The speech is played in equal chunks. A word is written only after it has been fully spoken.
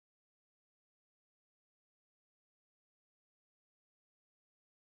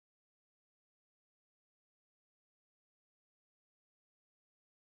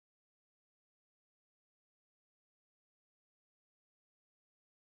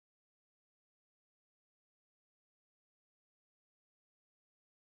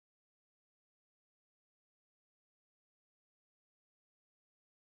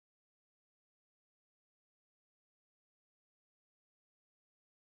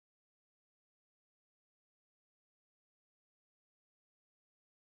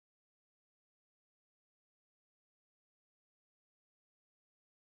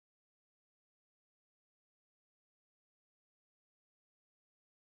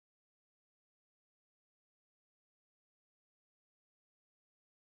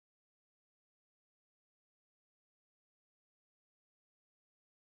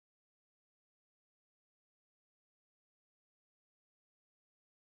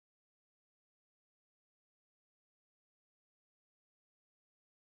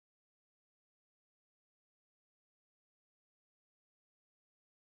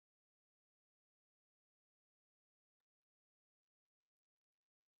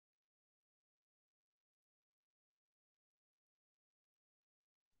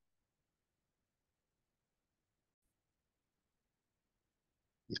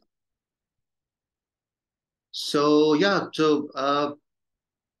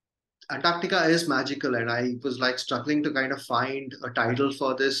Antarctica is magical, and I was like struggling to kind of find a title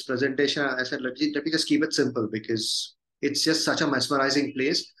for this presentation. I said, let me just keep it simple because it's just such a mesmerizing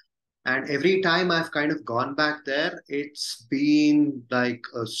place. And every time I've kind of gone back there, it's been like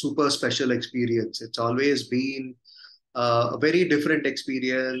a super special experience. It's always been a very different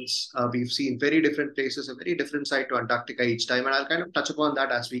experience. We've seen very different places, a very different side to Antarctica each time, and I'll kind of touch upon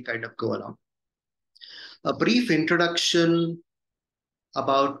that as we kind of go along. A brief introduction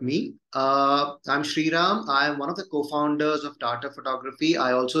about me. I'm Shreeram. I'm one of the co-founders of Tata Photography.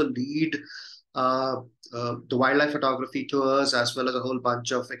 I also lead uh, the wildlife photography tours as well as a whole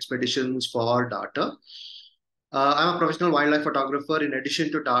bunch of expeditions for Tata. I'm a professional wildlife photographer. In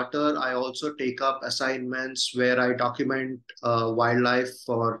addition to Tata, I also take up assignments where I document wildlife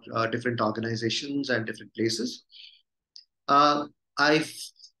for different organizations and different places. I've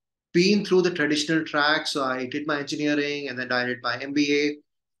been through the traditional track. So I did my engineering and then I did my MBA,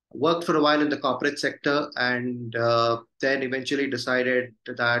 worked for a while in the corporate sector, and then eventually decided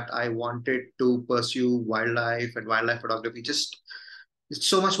that I wanted to pursue wildlife and wildlife photography. Just it's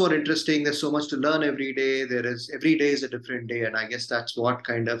so much more interesting. There's so much to learn every day. Every day is a different day. And I guess that's what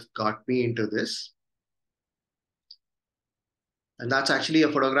kind of got me into this. And that's actually a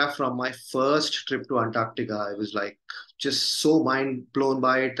photograph from my first trip to Antarctica. I was like just so mind blown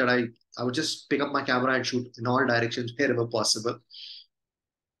by it that I would just pick up my camera and shoot in all directions wherever possible.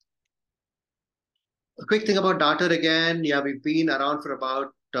 A quick thing about Darter again. Yeah, we've been around for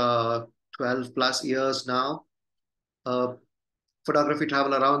about 12 plus years now. Uh, Photography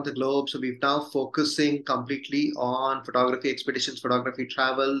travel around the globe. So we've now focusing completely on photography expeditions, photography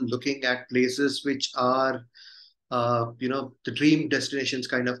travel, looking at places which are, the dream destinations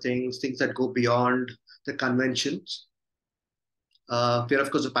kind of things that go beyond the conventions. We're, of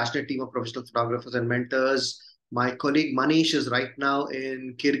course, a passionate team of professional photographers and mentors. My colleague Manish is right now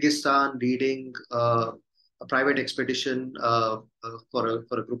in Kyrgyzstan leading a private expedition for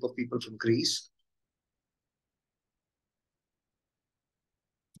a group of people from Greece.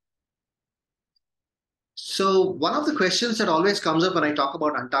 So, one of the questions that always comes up when I talk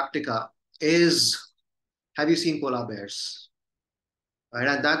about Antarctica is, have you seen polar bears? Right,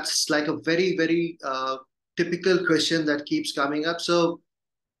 and that's like a very, very typical question that keeps coming up. So,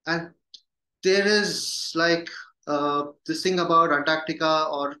 and there is like this thing about Antarctica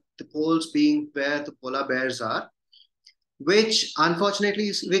or the poles being where the polar bears are, which unfortunately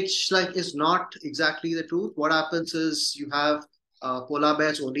is not exactly the truth. What happens is you have polar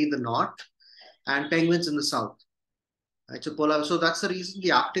bears only in the north and penguins in the south. Right? So that's the reason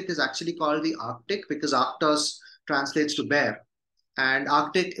the Arctic is actually called the Arctic, because Arctos translates to bear, and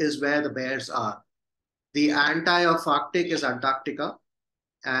Arctic is where the bears are. The anti of Arctic is Antarctica,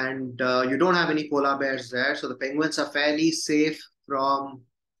 and you don't have any polar bears there. So the penguins are fairly safe from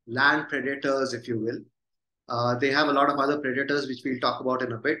land predators, if you will. They have a lot of other predators, which we'll talk about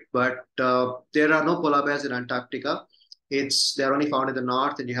in a bit, but there are no polar bears in Antarctica. They're only found in the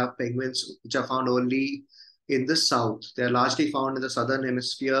north, and you have penguins, which are found only in the south. They're largely found in the southern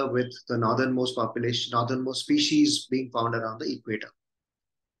hemisphere, with the northernmost species being found around the equator.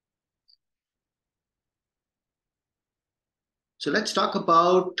 So let's talk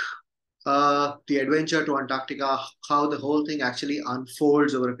about the adventure to Antarctica, how the whole thing actually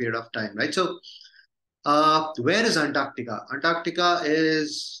unfolds over a period of time, right? So, where is Antarctica? Antarctica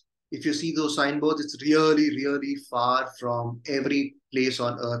is, if you see those signboards, it's really, really far from every place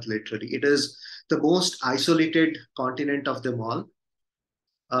on Earth, literally. It is the most isolated continent of them all.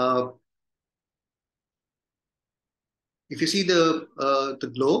 Uh, if you see the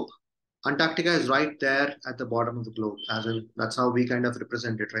globe, Antarctica is right there at the bottom of the globe, as in that's how we kind of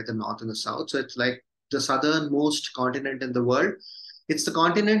represent it, right? The north and the south. So it's like the southernmost continent in the world. It's the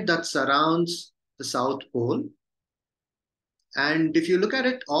continent that surrounds the South Pole. And if you look at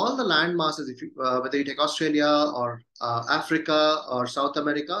it, all the land masses, if you, whether you take Australia or Africa or South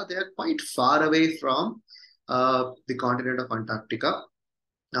America, they are quite far away from the continent of Antarctica.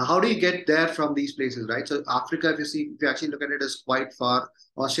 Now, how do you get there from these places, right? So Africa, if you actually look at it, is quite far.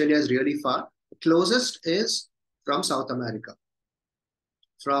 Australia is really far. The closest is from South America,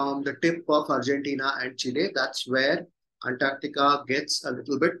 from the tip of Argentina and Chile. That's where Antarctica gets a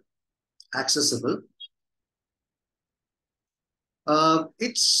little bit accessible.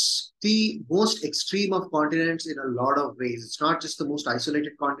 It's the most extreme of continents in a lot of ways. It's not just the most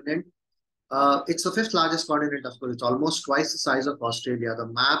isolated continent. It's the fifth largest continent, of course. It's almost twice the size of Australia. The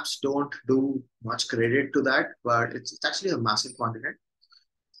maps don't do much credit to that, but it's actually a massive continent.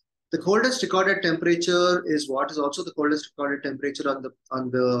 The coldest recorded temperature is what is also the coldest recorded temperature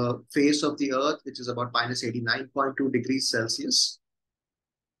on the face of the Earth, which is about minus 89.2 degrees Celsius.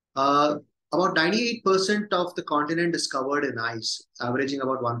 Uh, about 98% of the continent is covered in ice, averaging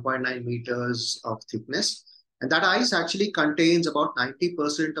about 1.9 meters of thickness. And that ice actually contains about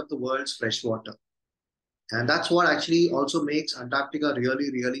 90% of the world's fresh water. And that's what actually also makes Antarctica really,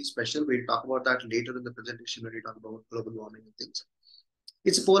 really special. We'll talk about that later in the presentation when we talk about global warming and things.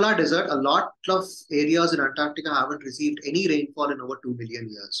 It's a polar desert. A lot of areas in Antarctica haven't received any rainfall in over 2 million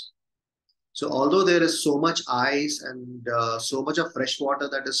years. So, although there is so much ice and so much of fresh water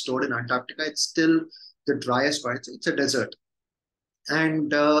that is stored in Antarctica, it's still the driest part. It's a desert.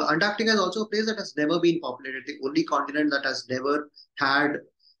 And Antarctica is also a place that has never been populated, the only continent that has never had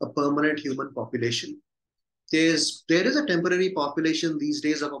a permanent human population. There is a temporary population these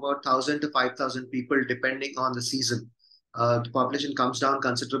days of about 1,000 to 5,000 people, depending on the season. The population comes down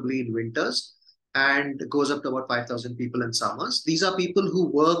considerably in winters and goes up to about 5,000 people in summers. These are people who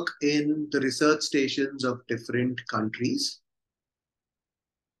work in the research stations of different countries.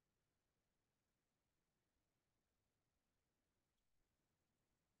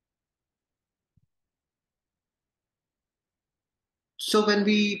 So when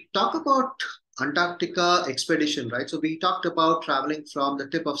we talk about Antarctica expedition, right? So we talked about traveling from the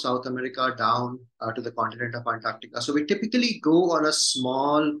tip of South America down to the continent of Antarctica. So we typically go on a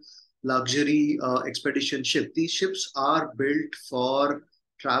small luxury expedition ship. These ships are built for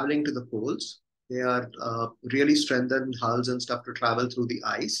traveling to the poles. They are really strengthened hulls and stuff to travel through the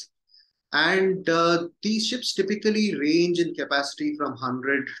ice. And these ships typically range in capacity from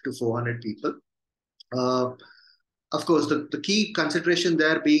 100 to 400 people. Uh, of course, the key consideration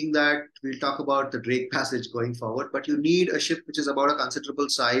there being that we'll talk about the Drake Passage going forward, but you need a ship which is about a considerable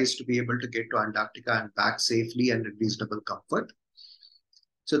size to be able to get to Antarctica and back safely and in reasonable comfort.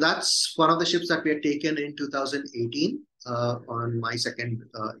 So that's one of the ships that we had taken in 2018 on my second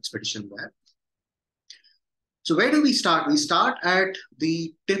expedition there. So where do we start? We start at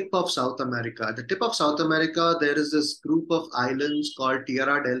the tip of South America. At the tip of South America, there is this group of islands called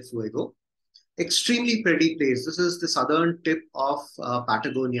Tierra del Fuego. Extremely pretty place. This is the southern tip of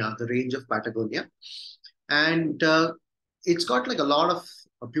Patagonia, the range of Patagonia. And it's got like a lot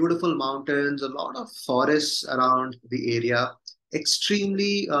of beautiful mountains, a lot of forests around the area.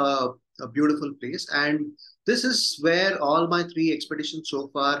 Extremely a beautiful place. And this is where all my three expeditions so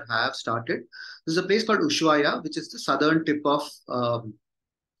far have started. There's a place called Ushuaia, which is the southern tip of uh,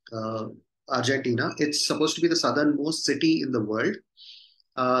 Argentina. It's supposed to be the southernmost city in the world.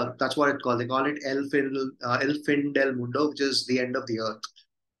 That's what it called. They call it El Fin del Mundo, which is the end of the earth.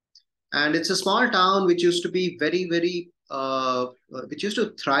 And it's a small town which used to be which used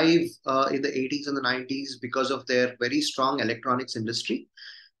to thrive in the 80s and the 90s because of their very strong electronics industry,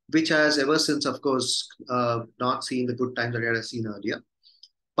 which has ever since, of course, not seen the good times that it has seen earlier.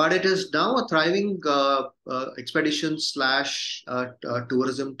 But it is now a thriving expedition slash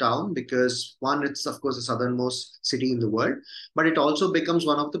tourism town because one, it's of course the southernmost city in the world, but it also becomes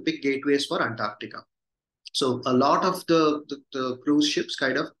one of the big gateways for Antarctica. So a lot of the cruise ships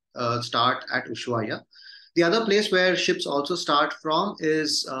kind of start at Ushuaia. The other place where ships also start from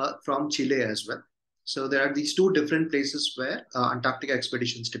is from Chile as well. So there are these two different places where Antarctica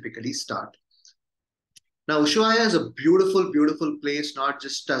expeditions typically start. Now, Ushuaia is a beautiful, beautiful place, not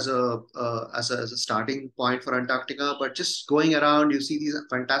just as a starting point for Antarctica, but just going around, you see these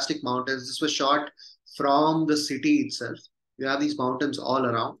fantastic mountains. This was shot from the city itself. You have these mountains all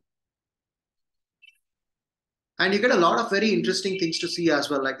around. And you get a lot of very interesting things to see as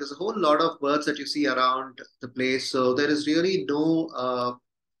well. Like there's a whole lot of birds that you see around the place. So there is really no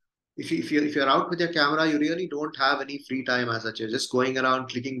if you're out with your camera, you really don't have any free time as such. You're just going around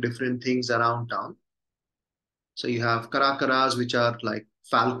clicking different things around town. So you have caracaras, which are like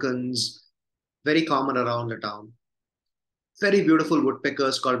falcons, very common around the town. Very beautiful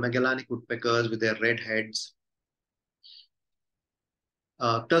woodpeckers called Magellanic woodpeckers with their red heads.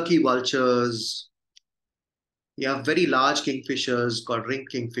 Turkey vultures. You have very large kingfishers called ring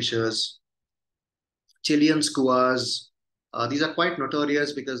kingfishers. Chilean skuas. These are quite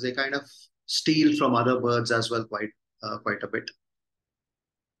notorious because they kind of steal from other birds as well, quite a bit.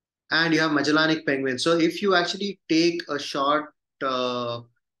 And you have Magellanic penguins. So if you actually take a short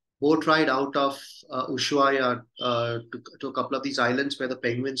boat ride out of Ushuaia to a couple of these islands where the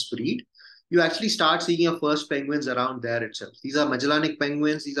penguins breed, you actually start seeing your first penguins around there itself. These are Magellanic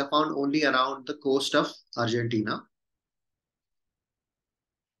penguins. These are found only around the coast of Argentina.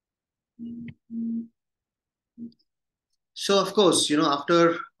 So of course,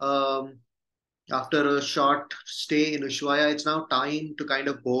 after After a short stay in Ushuaia, it's now time to kind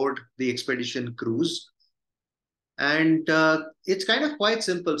of board the expedition cruise. And it's kind of quite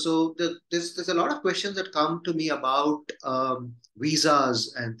simple. So there's a lot of questions that come to me about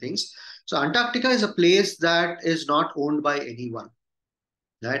visas and things. So Antarctica is a place that is not owned by anyone,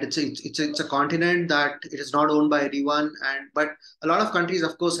 right? It's a continent that it is not owned by anyone, and but a lot of countries,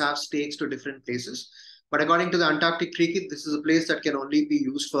 of course, have stakes to different places. But according to the Antarctic Treaty, this is a place that can only be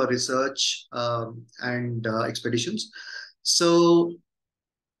used for research and expeditions. So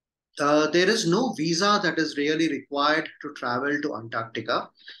there is no visa that is really required to travel to Antarctica.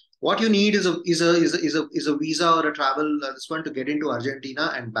 What you need is a visa or a travel this one to get into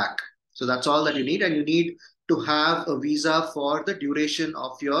Argentina and back. So that's all that you need, and you need to have a visa for the duration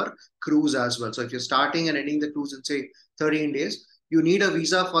of your cruise as well. So if you're starting and ending the cruise in say 13 days, you need a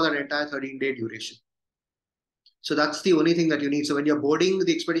visa for that entire 13-day duration. So that's the only thing that you need. So when you're boarding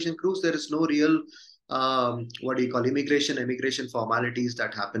the expedition cruise, there is no real what do you call immigration formalities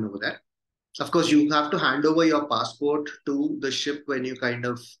that happen over there. Of course, you have to hand over your passport to the ship when you kind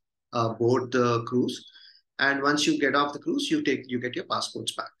of board the cruise, and once you get off the cruise, you get your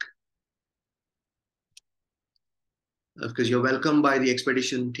passports back. Because you're welcomed by the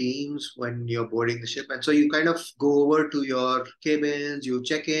expedition teams when you're boarding the ship, and so you kind of go over to your cabins, you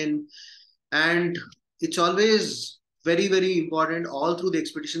check in, and it's always very very important all through the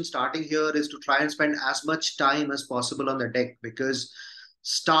expedition starting here is to try and spend as much time as possible on the deck, because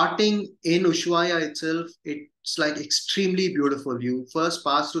starting in Ushuaia itself, it's like extremely beautiful. You first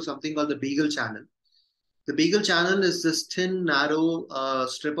pass through something called the Beagle Channel. The Beagle Channel is this thin narrow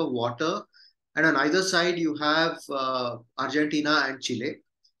strip of water, and on either side you have Argentina and Chile.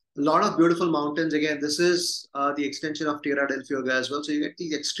 A lot of beautiful mountains. Again, this is the extension of Tierra del Fuego as well. So you get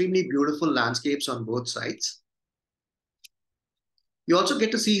these extremely beautiful landscapes on both sides. You also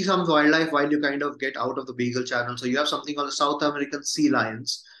get to see some wildlife while you kind of get out of the Beagle Channel. So you have something called the South American sea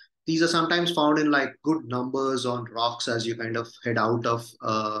lions. These are sometimes found in like good numbers on rocks as you kind of head out of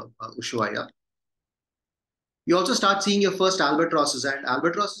Ushuaia. You also start seeing your first albatrosses, and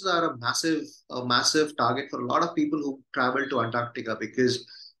albatrosses are a massive target for a lot of people who travel to Antarctica, because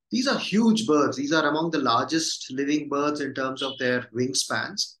these are huge birds. These are among the largest living birds in terms of their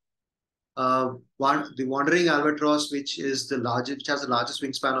wingspans. The wandering albatross, which has the largest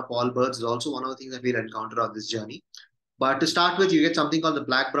wingspan of all birds, is also one of the things that we'll encounter on this journey. But to start with, you get something called the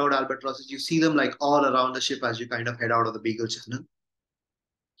black-browed albatrosses. You see them like all around the ship as you kind of head out of the Beagle Channel.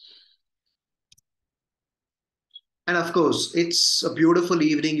 And of course, it's a beautiful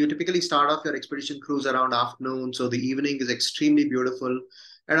evening. You typically start off your expedition cruise around afternoon, so the evening is extremely beautiful.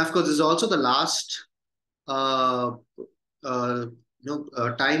 And of course, this is also the last uh,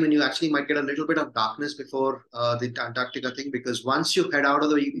 time when you actually might get a little bit of darkness before the Antarctica thing, because once you head out of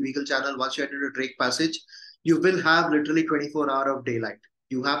the Beagle Channel, once you head into Drake Passage, you will have literally 24 hour of daylight.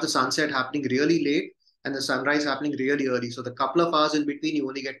 You have the sunset happening really late and the sunrise happening really early. So the couple of hours in between, you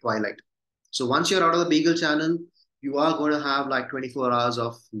only get twilight. So once you're out of the Beagle Channel, you are going to have like 24 hours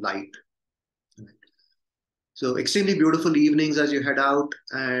of light. So extremely beautiful evenings as you head out.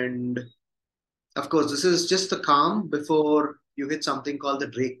 And of course, this is just the calm before you hit something called the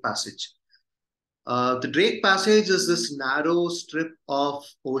Drake Passage. The Drake Passage is this narrow strip of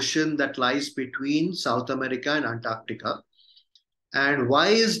ocean that lies between South America and Antarctica. And why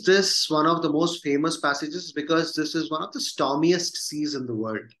is this one of the most famous passages? Because this is one of the stormiest seas in the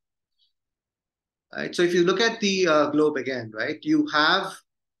world. Right? So if you look at the globe again, right, you have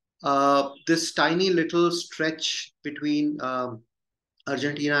this tiny little stretch between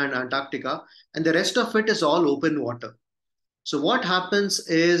Argentina and Antarctica, and the rest of it is all open water. So what happens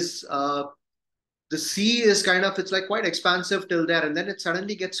is the sea is kind of, it's like quite expansive till there, and then it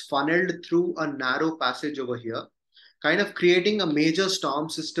suddenly gets funneled through a narrow passage over here, kind of creating a major storm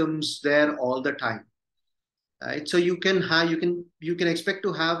systems there all the time. Right? So you can expect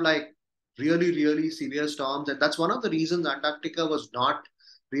to have like really really severe storms, and that's one of the reasons Antarctica was not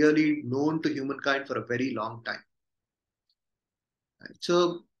really known to humankind for a very long time. Right?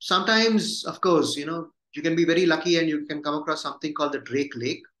 So sometimes, of course, you can be very lucky and you can come across something called the Drake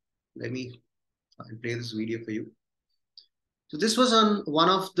Lake. Let me play this video for you. So this was on one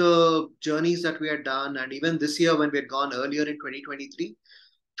of the journeys that we had done, and even this year when we had gone earlier in 2023,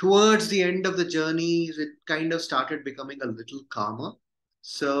 towards the end of the journey, it kind of started becoming a little calmer.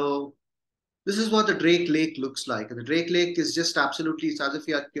 So this is what the Drake Lake looks like. And the Drake Lake is just absolutely, it's as if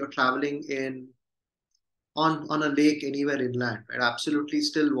you're traveling on a lake anywhere inland, right? Absolutely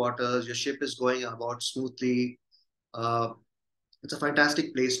still waters. Your ship is going about smoothly. Uh, it's a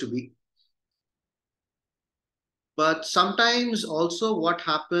fantastic place to be. But sometimes also what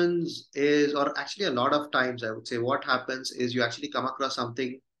happens is, or actually a lot of times I would say, what happens is you actually come across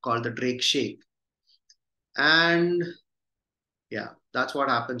something called the Drake Shake. And yeah, that's what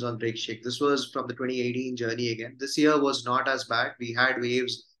happens on Drake Shake. This was from the 2018 journey again. This year was not as bad. We had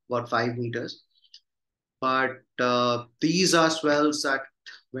waves about 5 meters. But these are swells that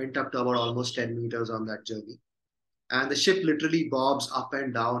went up to about almost 10 meters on that journey. And the ship literally bobs up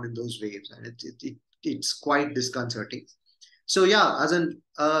and down in those waves. And it's quite disconcerting. So yeah, as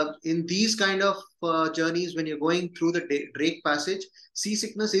in these kind of journeys, when you're going through the Drake Passage,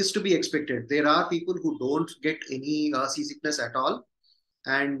 seasickness is to be expected. There are people who don't get any seasickness at all,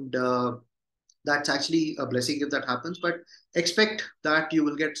 and that's actually a blessing if that happens. But expect that you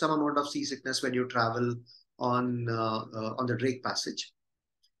will get some amount of seasickness when you travel on the Drake Passage.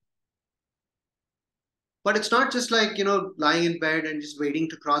 But it's not just like, lying in bed and just waiting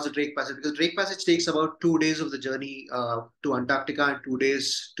to cross the Drake Passage, because Drake Passage takes about 2 days of the journey to Antarctica and 2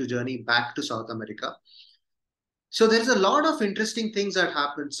 days to journey back to South America. So there's a lot of interesting things that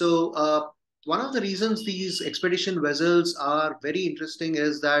happen. So one of the reasons these expedition vessels are very interesting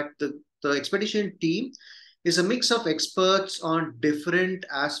is that the expedition team is a mix of experts on different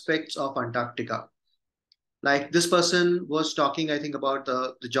aspects of Antarctica. Like this person was talking, I think, about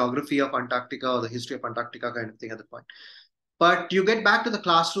the geography of Antarctica or the history of Antarctica kind of thing at the point. But you get back to the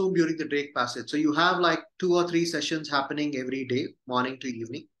classroom during the Drake Passage. So you have like 2 or 3 sessions happening every day, morning to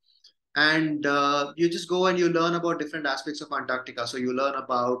evening. And you just go and you learn about different aspects of Antarctica. So you learn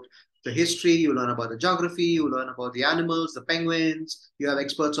about the history, you learn about the geography, you learn about the animals, the penguins, you have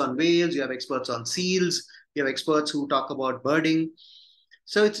experts on whales, you have experts on seals, you have experts who talk about birding.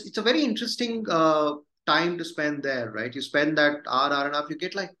 So it's a very interesting time to spend there, right? You spend that hour and a half, you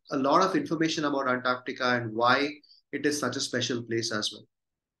get like a lot of information about Antarctica and why it is such a special place as well.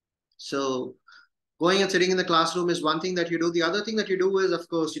 So going and sitting in the classroom is one thing that you do. The other thing that you do is, of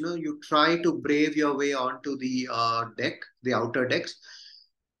course, you try to brave your way onto the deck, the outer decks,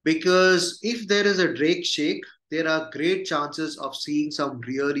 because if there is a Drake Shake, there are great chances of seeing some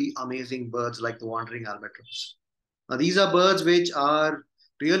really amazing birds like the wandering albatross. Now, these are birds which are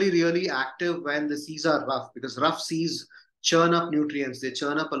really, really active when the seas are rough, because rough seas churn up nutrients. They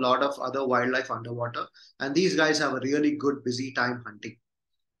churn up a lot of other wildlife underwater. And these guys have a really good, busy time hunting.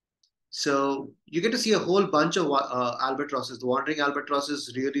 So you get to see a whole bunch of albatrosses. The wandering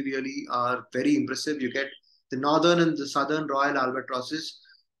albatrosses really, really are very impressive. You get the northern and the southern royal albatrosses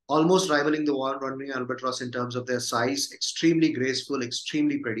almost rivaling the wandering albatross in terms of their size. Extremely graceful,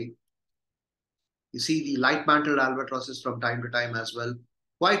 extremely pretty. You see the light-mantled albatrosses from time to time as well.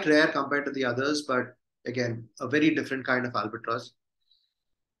 Quite rare compared to the others, but again, a very different kind of albatross.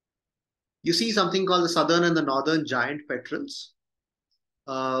 You see something called the southern and the northern giant petrels.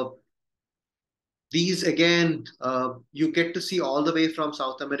 Uh, these again, you get to see all the way from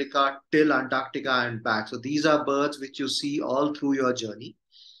South America till Antarctica and back. So these are birds which you see all through your journey.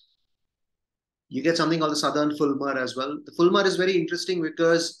 You get something called the southern fulmar as well. The fulmar is very interesting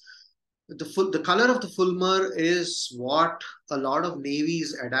because the color of the fulmar is what a lot of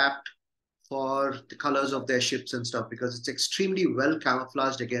navies adapt for the colors of their ships and stuff, because it's extremely well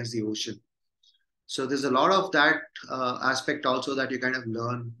camouflaged against the ocean. So there's a lot of that aspect also that you kind of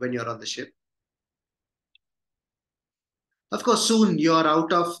learn when you're on the ship. Of course, soon you're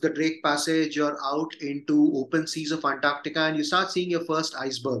out of the Drake Passage, you're out into open seas of Antarctica, and you start seeing your first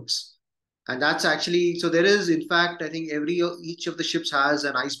icebergs. And that's actually, so there is, in fact, I think each of the ships has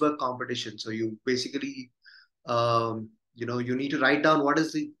an iceberg competition. So you basically, you need to write down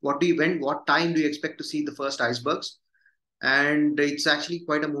what time do you expect to see the first icebergs. And it's actually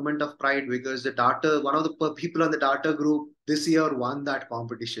quite a moment of pride because one of the people on the data group this year won that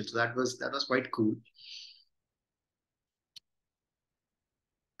competition. So that was quite cool.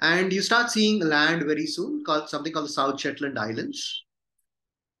 And you start seeing land very soon, called something called the South Shetland Islands.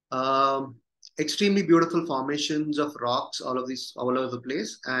 Um, Extremely beautiful formations of rocks, all over the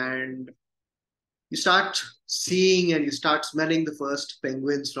place, and you start seeing and you start smelling the first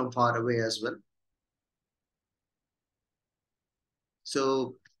penguins from far away as well.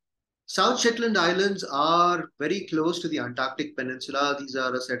 So South Shetland Islands are very close to the Antarctic Peninsula. These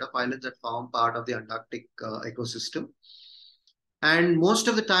are a set of islands that form part of the Antarctic ecosystem. And most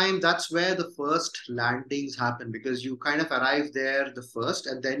of the time, that's where the first landings happen, because you kind of arrive there the first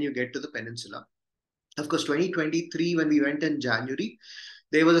and then you get to the peninsula. Of course, 2023, when we went in January,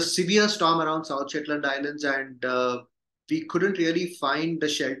 there was a severe storm around South Shetland Islands, and we couldn't really find a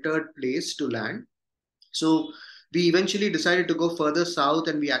sheltered place to land. So we eventually decided to go further south,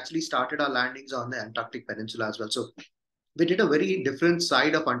 and we actually started our landings on the Antarctic Peninsula as well. So We did a very different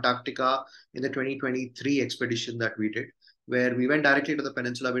side of Antarctica in the 2023 expedition that we did, where we went directly to the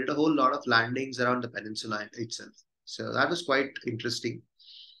peninsula. We did a whole lot of landings around the peninsula itself. So that was quite interesting.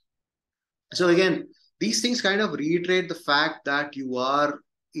 So again, these things kind of reiterate the fact that you are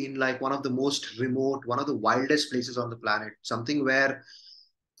in like one of the most remote, one of the wildest places on the planet, something where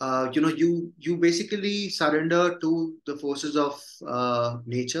you basically surrender to the forces of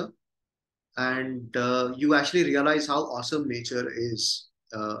nature, and you actually realize how awesome nature is,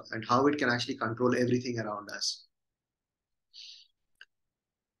 and how it can actually control everything around us.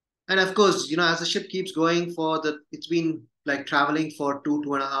 And of course, as the ship keeps going it's been like traveling for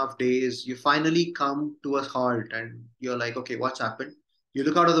 2.5 days, you finally come to a halt and you're like, okay, what's happened? You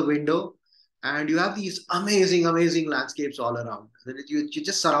look out of the window and you have these amazing, amazing landscapes all around. You're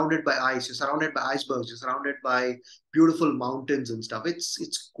just surrounded by ice, you're surrounded by icebergs, you're surrounded by beautiful mountains and stuff.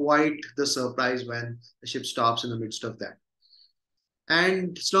 It's quite the surprise when the ship stops in the midst of that.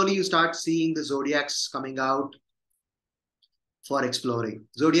 And slowly you start seeing the zodiacs coming out for exploring.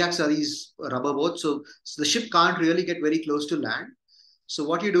 Zodiacs are these rubber boats, so the ship can't really get very close to land. So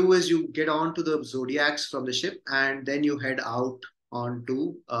what you do is you get onto the zodiacs from the ship, and then you head out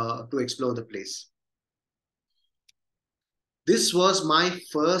onto to explore the place. This was my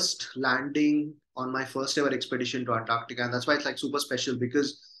first landing on my first ever expedition to Antarctica, and that's why it's like super special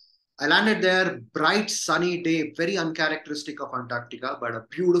because I landed there, bright sunny day, very uncharacteristic of Antarctica, but a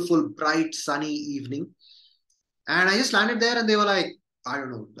beautiful, bright, sunny evening. And I just landed there and they were like, I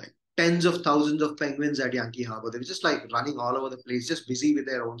don't know, like tens of thousands of penguins at Yankee Harbor. They were just like running all over the place, just busy with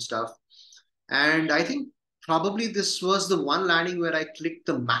their own stuff. And I think probably this was the one landing where I clicked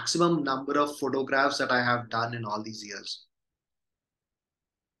the maximum number of photographs that I have done in all these years.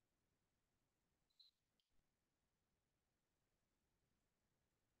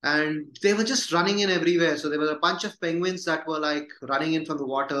 And they were just running in everywhere. So there was a bunch of penguins that were like running in from the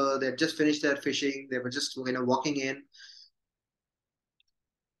water. They had just finished their fishing. They were just walking in.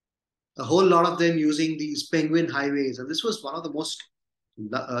 A whole lot of them using these penguin highways, and this was one of the most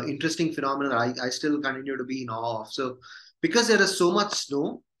interesting phenomena I still continue to be in awe of. So because there is so much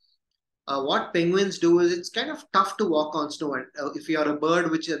snow, what penguins do is it's kind of tough to walk on snow. And if you are a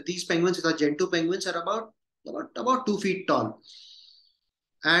bird, which these penguins, which are gentoo penguins, are about 2 feet tall.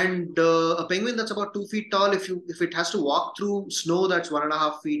 And a penguin that's about 2 feet tall, if it has to walk through snow that's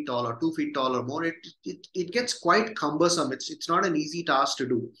 1.5 feet tall or 2 feet tall or more, it gets quite cumbersome. It's not an easy task to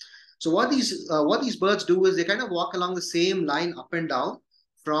do. So what these birds do is they kind of walk along the same line up and down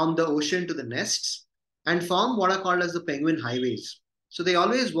from the ocean to the nests and form what are called as the penguin highways. So they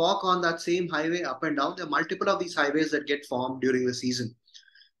always walk on that same highway up and down. There are multiple of these highways that get formed during the season,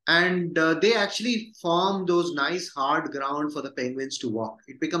 and they actually form those nice hard ground for the penguins to walk.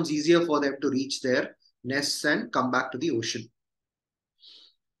 It becomes easier for them to reach their nests and come back to the ocean.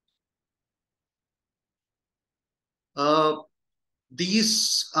 Uh,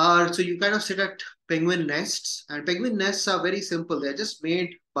 these are so you kind of sit at penguin nests, and penguin nests are very simple. They're just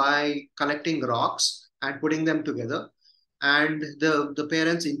made by collecting rocks and putting them together, and the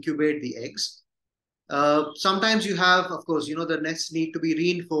parents incubate the eggs. Sometimes you have, of course, the nests need to be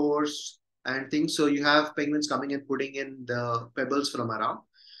reinforced and things. So you have penguins coming and putting in the pebbles from around.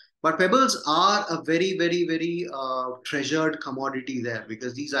 But pebbles are a very, very, very treasured commodity there,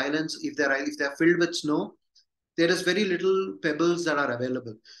 because these islands, if they're filled with snow, there is very little pebbles that are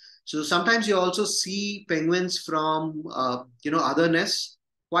available. So sometimes you also see penguins from other nests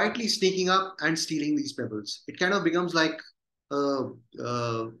quietly sneaking up and stealing these pebbles. It kind of becomes like a,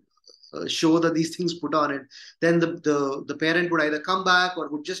 a, a show that these things put on, and then the parent would either come back or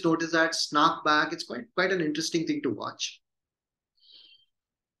would just notice that, snark back. It's quite an interesting thing to watch.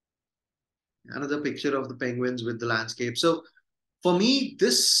 Another picture of the penguins with the landscape. So for me,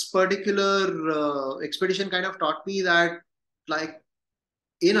 this particular expedition kind of taught me that, like,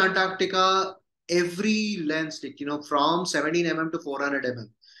 in Antarctica, every lens stick, from 17 mm to 400 mm,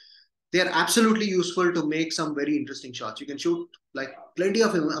 they are absolutely useful to make some very interesting shots. You can shoot like plenty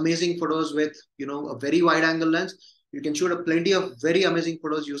of amazing photos with, a very wide angle lens. You can shoot a plenty of very amazing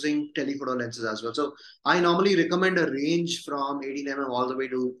photos using telephoto lenses as well. So I normally recommend a range from 18 mm all the way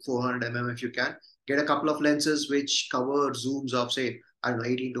to 400 mm if you can. Get a couple of lenses which cover zooms of, say, I don't know,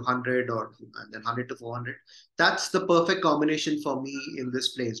 18 to 100, or and then 100 to 400. That's the perfect combination for me in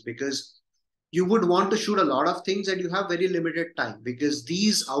this place, because you would want to shoot a lot of things and you have very limited time, because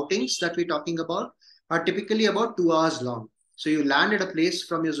these outings that we're talking about are typically about 2 hours long. So you land at a place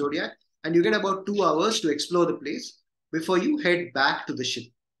from your zodiac and you get about 2 hours to explore the place before you head back to the ship.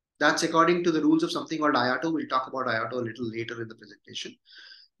 That's according to the rules of something called IATO. We'll talk about IATO a little later in the presentation.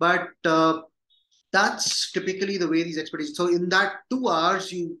 But That's typically the way these expeditions. So in that 2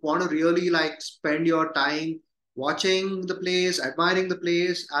 hours, you want to really like spend your time watching the place, admiring the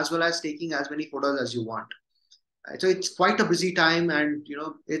place, as well as taking as many photos as you want. Right? So it's quite a busy time, and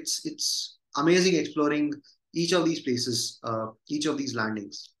it's amazing exploring each of these places, each of these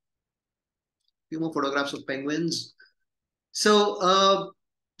landings. Few more photographs of penguins. So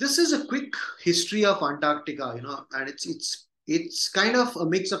this is a quick history of Antarctica, and it's kind of a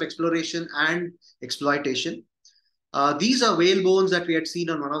mix of exploration and exploitation. These are whale bones that we had seen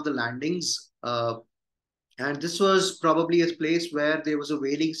on one of the landings. And this was probably a place where there was a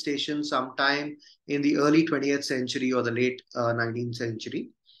whaling station sometime in the early 20th century or the late 19th century.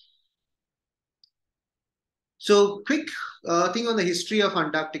 So, quick thing on the history of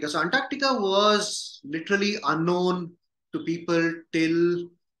Antarctica. So, Antarctica was literally unknown to people till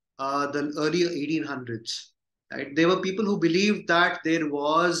the early 1800s. Right? There were people who believed that there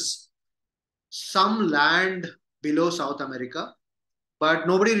was some land below South America, but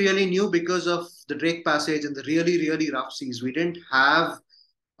nobody really knew because of the Drake Passage and the really, really rough seas. We didn't have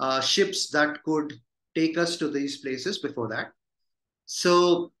ships that could take us to these places before that.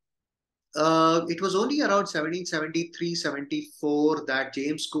 So it was only around 1773, 74 that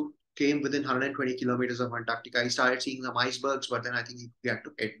James Cook came within 120 kilometers of Antarctica. He started seeing some icebergs, but then I think he had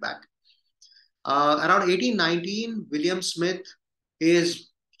to head back. Around 1819, William Smith is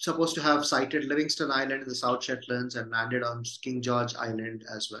supposed to have sighted Livingston Island in the South Shetlands and landed on King George Island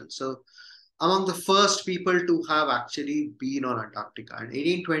as well. So, among the first people to have actually been on Antarctica. In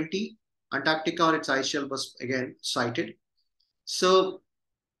 1820, Antarctica on its ice shelf was again sighted. So,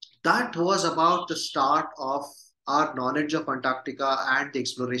 that was about the start of our knowledge of Antarctica and the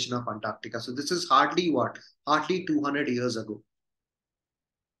exploration of Antarctica. So, this is hardly what? Hardly 200 years ago.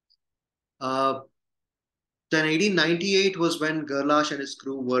 Uh, Then 1898 was when Gerlache and his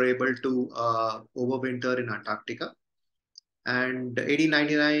crew were able to overwinter in Antarctica. And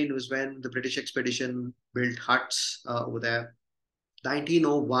 1899 was when the British expedition built huts over there.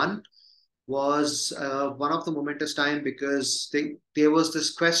 1901 was one of the momentous time because there was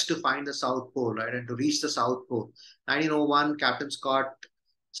this quest to find the South Pole, right, and to reach the South Pole. 1901, Captain Scott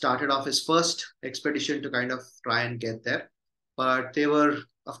started off his first expedition to kind of try and get there, but they were,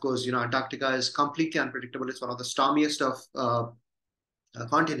 of course, Antarctica is completely unpredictable. It's one of the stormiest of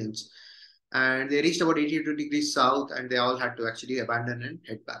continents, and they reached about 82 degrees south, and they all had to actually abandon and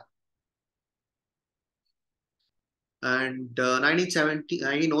head back. And 1970,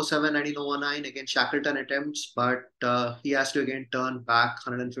 1907, 1909, again, Shackleton attempts, but he has to again turn back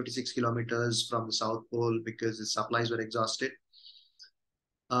 156 kilometers from the South Pole because his supplies were exhausted.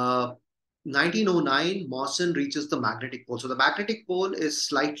 1909, Mawson reaches the magnetic pole. So the magnetic pole is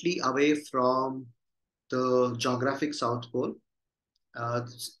slightly away from the geographic South Pole.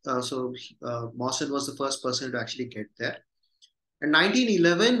 So Mawson was the first person to actually get there. And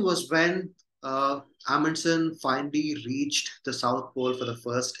 1911 was when Amundsen finally reached the South Pole for the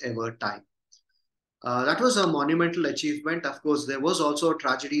first ever time. That was a monumental achievement. Of course, there was also a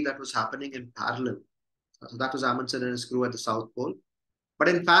tragedy that was happening in parallel. So that was Amundsen and his crew at the South Pole. But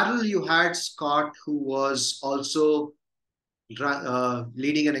in parallel, you had Scott, who was also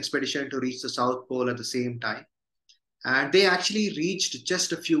leading an expedition to reach the South Pole at the same time. And they actually reached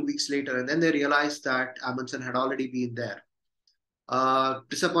just a few weeks later, and then they realized that Amundsen had already been there.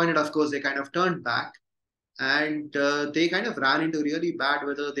 Disappointed, of course, they kind of turned back, and they kind of ran into really bad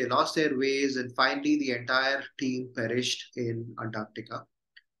weather. They lost their ways, and finally, the entire team perished in Antarctica.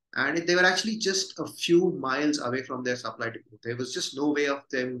 And they were actually just a few miles away from their supply depot. There was just no way of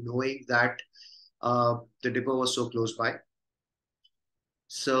them knowing that the depot was so close by.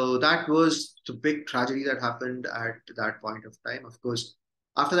 So that was the big tragedy that happened at that point of time. Of course,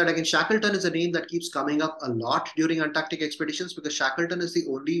 after that, again, Shackleton is a name that keeps coming up a lot during Antarctic expeditions because Shackleton is the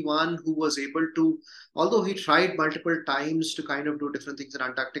only one who was able to, although he tried multiple times to kind of do different things in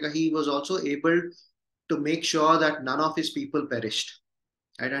Antarctica, he was also able to make sure that none of his people perished.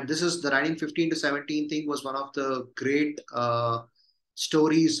 Right? And this is the 1915 to 17 thing was one of the great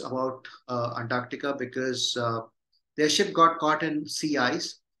stories about Antarctica because their ship got caught in sea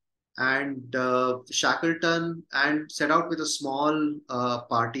ice and Shackleton and set out with a small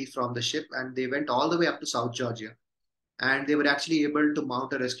party from the ship, and they went all the way up to South Georgia, and they were actually able to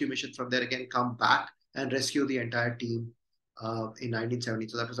mount a rescue mission from there again, come back and rescue the entire team in 1970.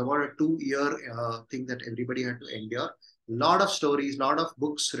 So that was about a 2 year thing that everybody had to endure. A lot of stories, a lot of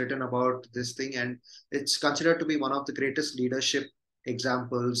books written about this thing, and it's considered to be one of the greatest leadership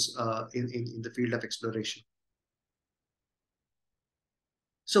examples in the field of exploration.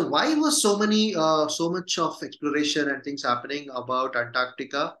 So why was so much of exploration and things happening about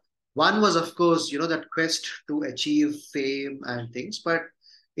Antarctica? One was, of course, that quest to achieve fame and things. But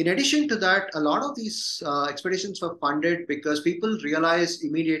in addition to that, a lot of these expeditions were funded because people realized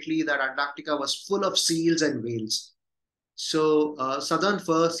immediately that Antarctica was full of seals and whales. So southern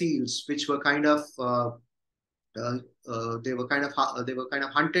fur seals, which were kind of uh, they were kind of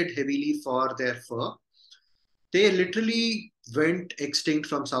hunted heavily for their fur. They literally went extinct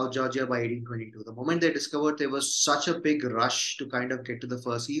from South Georgia by 1822. The moment they discovered there was such a big rush to kind of get to the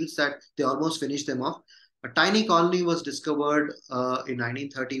fur seals that they almost finished them off. A tiny colony was discovered in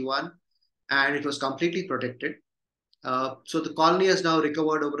 1931 and it was completely protected. So the colony has now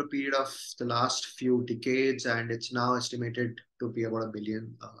recovered over a period of the last few decades and it's now estimated to be about a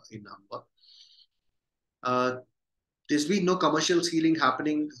million in number. Uh, there's been no commercial sealing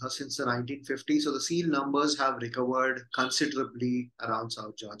happening since the 1950s, so the seal numbers have recovered considerably around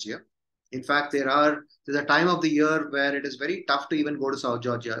South Georgia. In fact, there's a time of the year where it is very tough to even go to South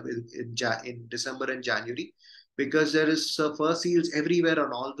Georgia in December and January because there is fur seals everywhere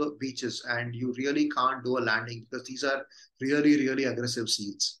on all the beaches, and you really can't do a landing because these are really, really aggressive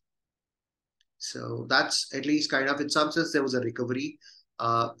seals. So that's at least kind of, in some sense, there was a recovery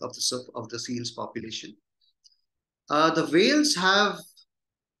of the seals population. The whales have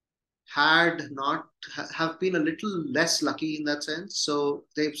been a little less lucky in that sense. So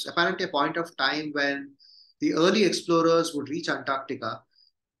there's apparently a point of time when the early explorers would reach Antarctica,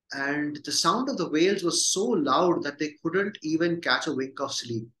 and the sound of the whales was so loud that they couldn't even catch a wink of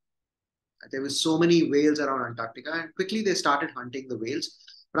sleep. There were so many whales around Antarctica, and quickly they started hunting the whales,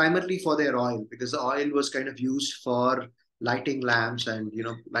 primarily for their oil, because the oil was kind of used for lighting lamps and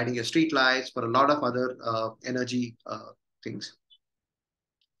lighting your street lights, for a lot of other energy things.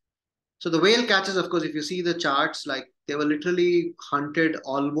 So the whale catches, of course, if you see the charts, like they were literally hunted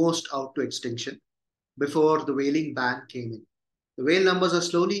almost out to extinction before the whaling ban came in. The whale numbers are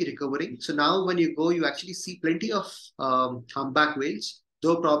slowly recovering. So now when you go, you actually see plenty of humpback whales,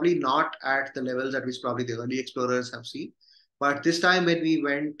 though probably not at the levels at which probably the early explorers have seen. But this time when we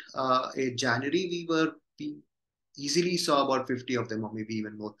went in January, we easily saw about 50 of them or maybe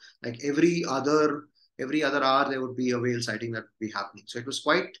even more. Like every other hour there would be a whale sighting that would be happening. So it was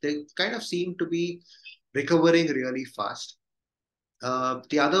quite, they kind of seemed to be recovering really fast.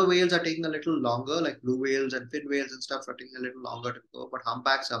 The other whales are taking a little longer, like blue whales and fin whales and stuff are taking a little longer to go, but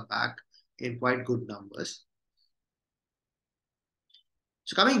humpbacks are back in quite good numbers.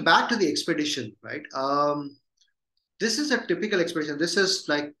 So coming back to the expedition, right? This is a typical expedition. This is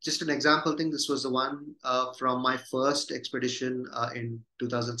like just an example thing. This was the one from my first expedition in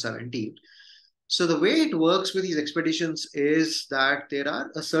 2017. So the way it works with these expeditions is that there are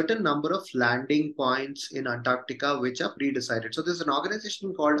a certain number of landing points in Antarctica which are pre-decided. So there's an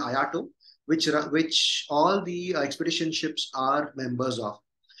organization called IATO, which all the expedition ships are members of.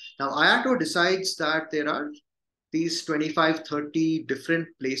 Now IATO decides that there are these 25, 30 different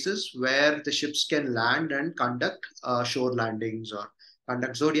places where the ships can land and conduct shore landings or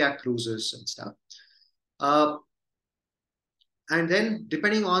conduct zodiac cruises and stuff. Uh, and then,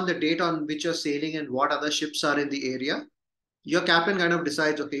 depending on the date on which you're sailing and what other ships are in the area, your captain kind of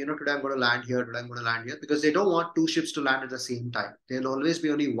decides, okay, today I'm going to land here, today I'm going to land here, because they don't want two ships to land at the same time. There'll always be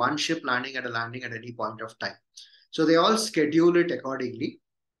only one ship landing at a landing at any point of time. So they all schedule it accordingly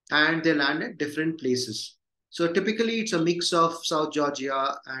and they land at different places. So typically it's a mix of South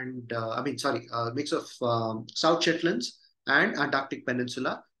Georgia and, a mix of South Shetlands and Antarctic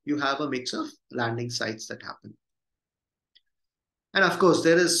Peninsula. You have a mix of landing sites that happen. And of course,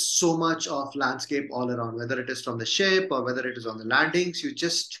 there is so much of landscape all around, whether it is from the ship or whether it is on the landings, you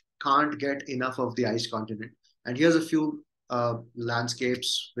just can't get enough of the ice continent. And here's a few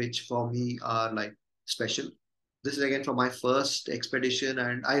landscapes which for me are like special. This is again from my first expedition,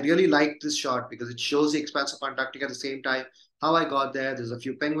 and I really like this shot because it shows the expanse of Antarctica at the same time. How I got there, there's a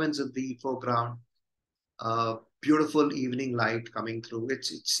few penguins in the foreground, beautiful evening light coming through.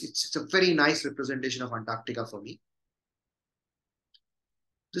 It's a very nice representation of Antarctica for me.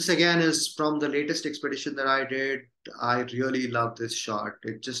 This again is from the latest expedition that I did. I really love this shot.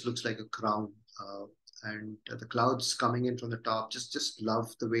 It just looks like a crown. And the clouds coming in from the top. Just love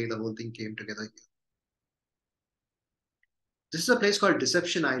the way the whole thing came together here. This is a place called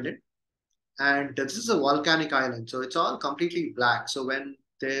Deception Island. And this is a volcanic island. So it's all completely black. So when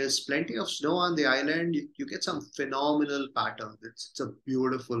there's plenty of snow on the island, you get some phenomenal patterns. It's a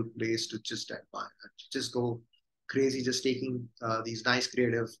beautiful place to just admire. Just go crazy just taking these nice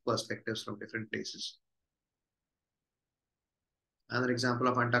creative perspectives from different places. Another example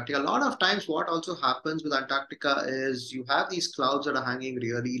of Antarctica. A lot of times what also happens with Antarctica is you have these clouds that are hanging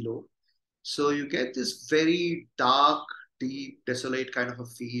really low. So you get this very dark deep, desolate kind of a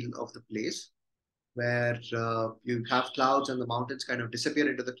feel of the place where you have clouds and the mountains kind of disappear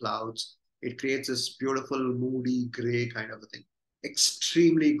into the clouds. It creates this beautiful, moody, gray kind of a thing.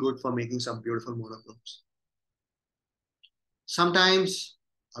 Extremely good for making some beautiful monochromes. Sometimes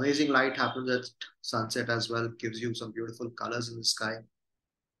amazing light happens at sunset as well, gives you some beautiful colors in the sky.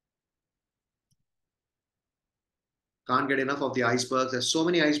 Can't get enough of the icebergs. There's so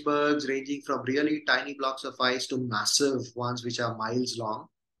many icebergs ranging from really tiny blocks of ice to massive ones which are miles long,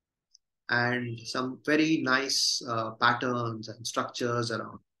 and some very nice patterns and structures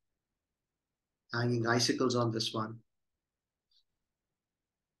around. Hanging icicles on this one.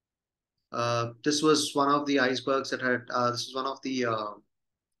 This was one of the icebergs that had, this is one of the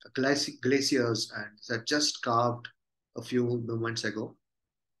glaciers and that just carved a few moments ago.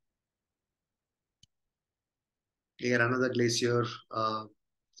 Here, another glacier. A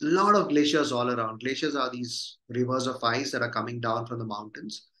lot of glaciers all around. Glaciers are these rivers of ice that are coming down from the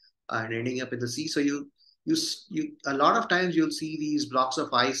mountains and ending up in the sea. So a lot of times you'll see these blocks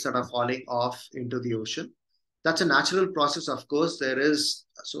of ice that are falling off into the ocean. That's a natural process, of course. There is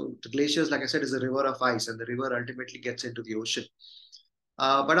so the glaciers, like I said, is a river of ice, and the river ultimately gets into the ocean.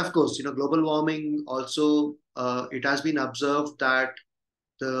 But of course, global warming also, it has been observed that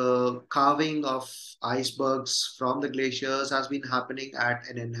the carving of icebergs from the glaciers has been happening at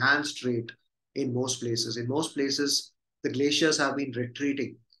an enhanced rate in most places. In most places, the glaciers have been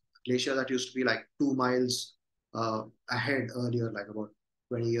retreating. Glacier that used to be like 2 miles ahead earlier, like about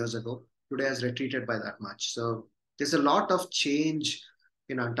 20 years ago, today has retreated by that much. So there's a lot of change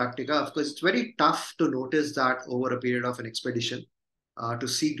in Antarctica. Of course, it's very tough to notice that over a period of an expedition to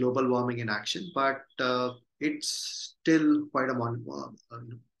see global warming in action, but it's still quite a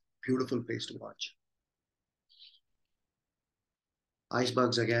beautiful place to watch.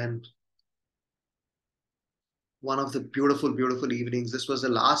 Icebergs again. One of the beautiful, beautiful evenings. This was the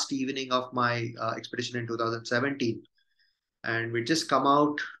last evening of my expedition in 2017. And we just come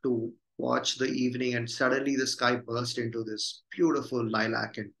out to watch the evening, and suddenly the sky burst into this beautiful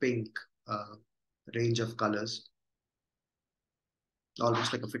lilac and pink uh, range of colors.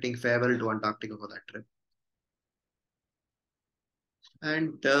 Almost like a fitting farewell to Antarctica for that trip.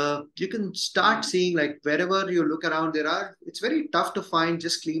 And you can start seeing, like, wherever you look around, it's very tough to find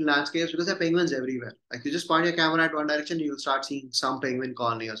just clean landscapes because there are penguins everywhere. Like, you just point your camera at one direction, you'll start seeing some penguin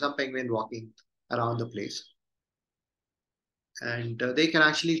colony or some penguin walking around the place. And they can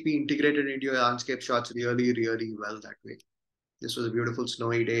actually be integrated into your landscape shots really, really well that way. This was a beautiful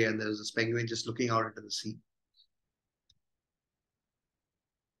snowy day, and there was this penguin just looking out into the sea.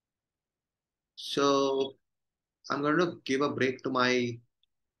 So I'm going to give a break to my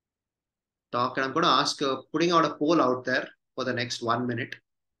talk, and I'm going to ask, putting out a poll out there for the next 1 minute.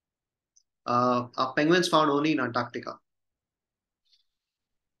 Are penguins found only in Antarctica?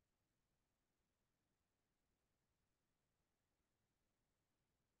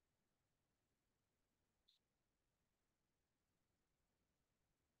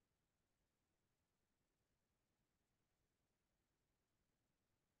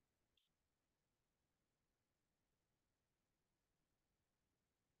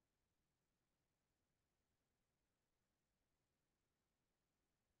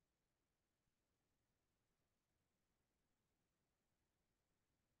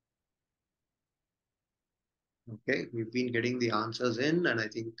 Okay, we've been getting the answers in, and I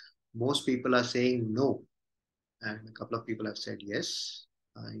think most people are saying no, and a couple of people have said yes.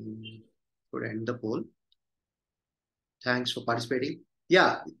 I could end the poll. Thanks for participating.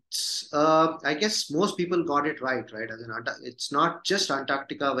 Yeah, I guess most people got it right, right? As in, it's not just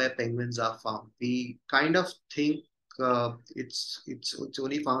Antarctica where penguins are found. We kind of think it's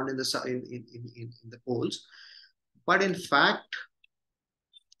only found in the poles, but in fact,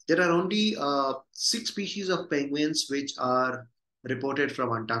 there are only 6 species of penguins which are reported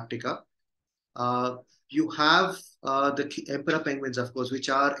from Antarctica. Uh, you have the emperor penguins, of course, which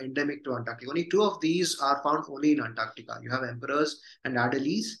are endemic to Antarctica. Only 2 of these are found only in Antarctica. You have emperors and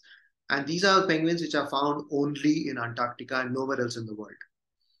adelies, and these are penguins which are found only in Antarctica and nowhere else in the world.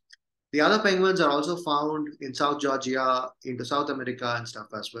 The other penguins are also found in South Georgia, into South America and stuff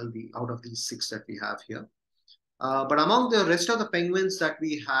as well, out of these 6 that we have here. But among the rest of the penguins that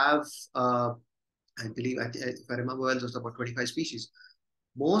we have, I believe, if I remember well, there's about 25 species.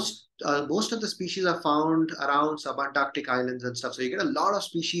 Most of the species are found around subantarctic islands and stuff. So you get a lot of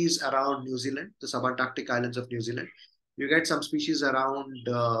species around New Zealand, the subantarctic islands of New Zealand. You get some species around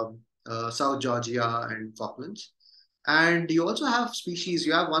South Georgia and Falklands. And you also have species,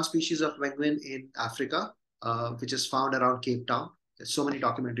 you have one species of penguin in Africa, which is found around Cape Town. There's so many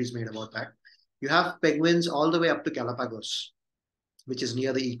documentaries made about that. You have penguins all the way up to Galapagos, which is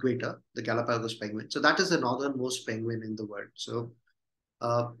near the equator, the Galapagos penguin. So that is the northernmost penguin in the world. So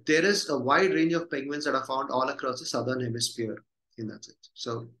there is a wide range of penguins that are found all across the southern hemisphere in that sense.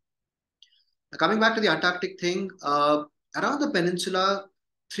 So coming back to the Antarctic thing, around the peninsula,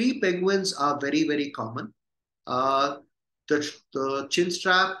 three penguins are very, very common. Uh, the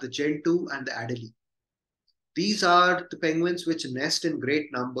chinstrap, the gentoo, and the adelie. These are the penguins which nest in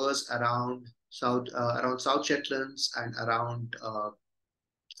great numbers around South Shetlands and around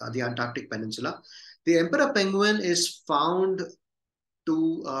the Antarctic Peninsula. The emperor penguin is found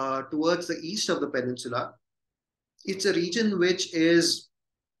towards the east of the peninsula. It's a region which is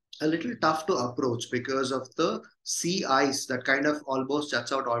a little tough to approach because of the sea ice that kind of almost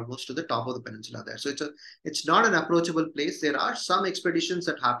juts out almost to the top of the peninsula there. So it's not an approachable place. There are some expeditions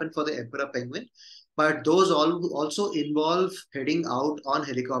that happen for the emperor penguin, but those also involve heading out on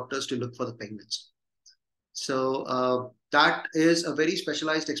helicopters to look for the penguins. So that is a very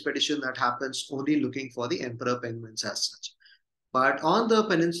specialized expedition that happens only looking for the emperor penguins as such. But on the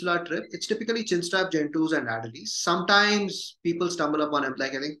peninsula trip, it's typically chinstrap gentoos and adelies. Sometimes people stumble upon them.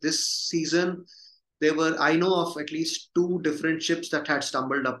 Like I think this season, I know of at least two different ships that had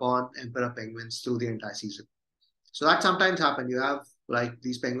stumbled upon emperor penguins through the entire season. So that sometimes happen. You have like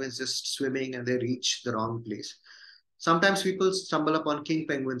these penguins just swimming and they reach the wrong place. Sometimes people stumble upon king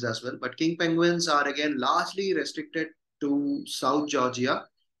penguins as well, but king penguins are again largely restricted to South Georgia,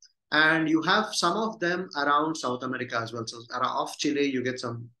 and you have some of them around South America as well. So off Chile, you get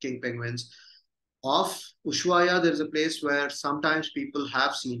some king penguins. Off Ushuaia, there's a place where sometimes people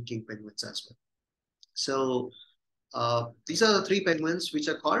have seen king penguins as well. So these are the three penguins which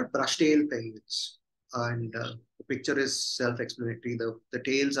are called brush-tailed penguins. And the picture is self-explanatory. The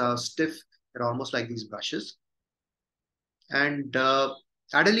tails are stiff. They're almost like these brushes. And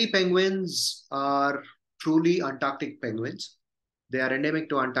Adelie penguins are truly Antarctic penguins. They are endemic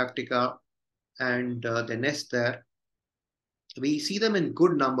to Antarctica and they nest there. We see them in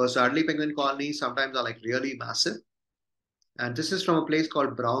good numbers. So Adelie penguin colonies sometimes are like really massive. And this is from a place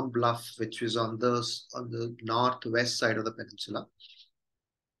called Brown Bluff, which is on the northwest side of the peninsula.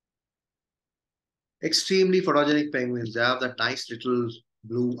 Extremely photogenic penguins. They have that nice little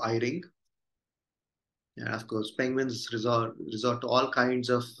blue eye ring. And of course, penguins resort to all kinds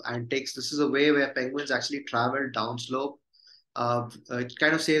of antics. This is a way where penguins actually travel downslope. It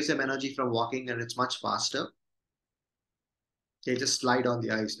kind of saves them energy from walking and it's much faster. They just slide on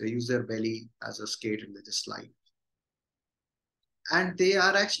the ice. They use their belly as a skate and they just slide. And they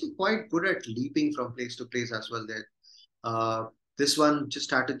are actually quite good at leaping from place to place as well. Uh, this one just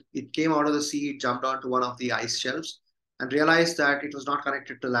started, it came out of the sea, it jumped onto one of the ice shelves and realized that it was not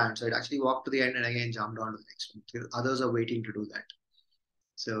connected to land. So it actually walked to the end and again jumped onto the next one. Others are waiting to do that.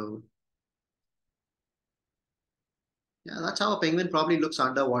 So yeah, that's how a penguin probably looks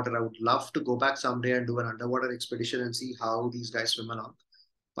underwater. I would love to go back someday and do an underwater expedition and see how these guys swim along.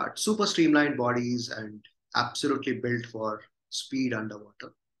 But super streamlined bodies and absolutely built for speed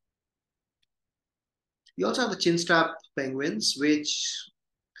underwater. You also have the chinstrap penguins, which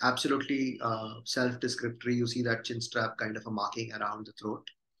absolutely self-descriptory. You see that chinstrap kind of a marking around the throat.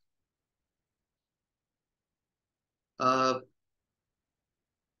 Uh,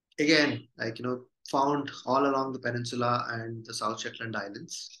 Again, like found all along the peninsula and the South Shetland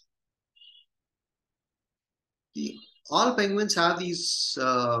Islands. The, all penguins have these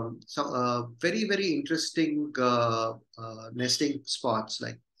very very interesting nesting spots.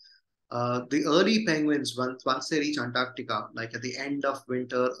 Like the early penguins, once they reach Antarctica, like at the end of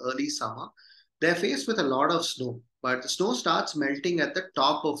winter, early summer, they're faced with a lot of snow. But the snow starts melting at the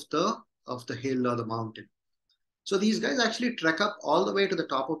top of the hill or the mountain. So these guys actually trek up all the way to the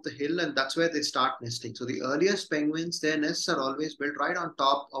top of the hill, and that's where they start nesting. So the earliest penguins, their nests are always built right on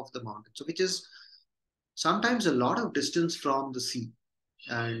top of the mountain. So which is sometimes a lot of distance from the sea.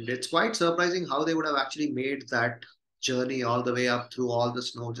 And it's quite surprising how they would have actually made that journey all the way up through all the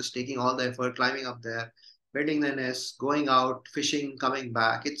snow, just taking all the effort, climbing up there, building their nest, going out, fishing, coming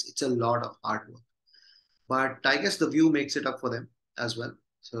back. It's a lot of hard work. But I guess the view makes it up for them as well.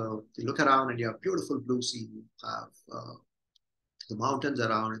 So you look around and you have beautiful blue sea, you have the mountains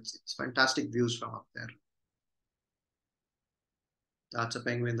around. It's fantastic views from up there. That's a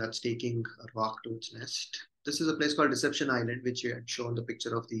penguin that's taking a rock to its nest. This is a place called Deception Island, which you had shown the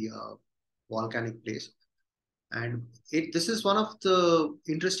picture of the volcanic place. And this is one of the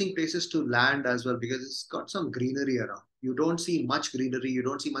interesting places to land as well because it's got some greenery around. You don't see much greenery. You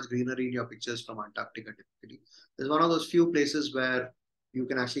don't see much greenery in your pictures from Antarctica typically. It's one of those few places where you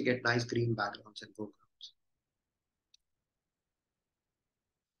can actually get nice green backgrounds and foregrounds.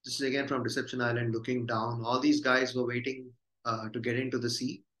 This is again from Deception Island, looking down. All these guys were waiting to get into the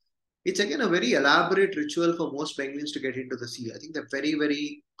sea. It's again a very elaborate ritual for most penguins to get into the sea. I think they're very,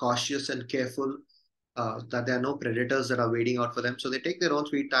 very cautious and careful that there are no predators that are waiting out for them. So they take their own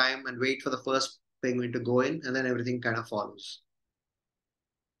sweet time and wait for the first penguin to go in, and then everything kind of follows.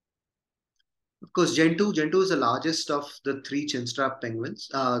 Of course, Gentoo is the largest of the three chinstrap penguins,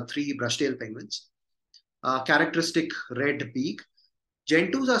 three brush-tailed penguins. Characteristic red beak.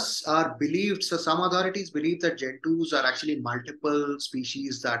 Gentoos are believed, so some authorities believe that Gentoos are actually multiple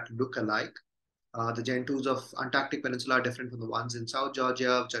species that look alike. The Gentoos of Antarctic Peninsula are different from the ones in South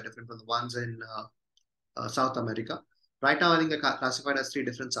Georgia, which are different from the ones in South America. Right now, I think they're classified as three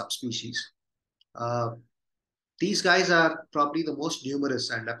different subspecies. Uh, these guys are probably the most numerous,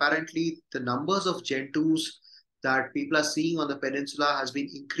 and apparently the numbers of Gentoos that people are seeing on the peninsula has been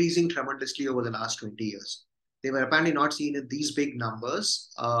increasing tremendously over the last 20 years. They were apparently not seen in these big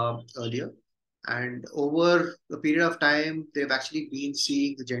numbers earlier. And over a period of time, they've actually been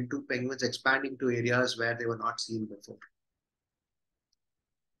seeing the Gentoo penguins expanding to areas where they were not seen before.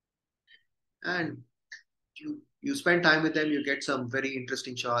 And you spend time with them, you get some very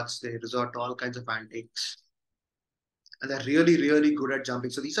interesting shots. They resort to all kinds of antics, and they're really, really good at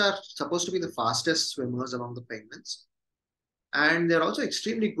jumping. So these are supposed to be the fastest swimmers among the penguins, and they're also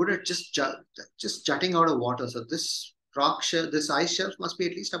extremely good at just jutting out of water. So this ice shelf must be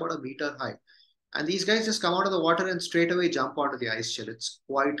at least about a meter high, and these guys just come out of the water and straight away jump onto the ice shelf. It's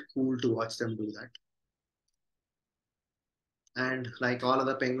quite cool to watch them do that. And like all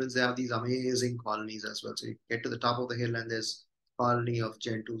other penguins, they have these amazing colonies as well. So you get to the top of the hill and there's a colony of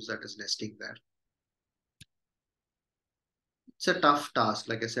gentoos that is nesting there. It's a tough task.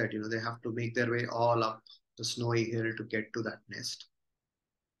 Like I said, they have to make their way all up the snowy hill to get to that nest.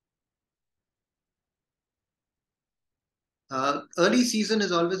 Early season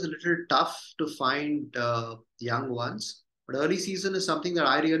is always a little tough to find young ones, but early season is something that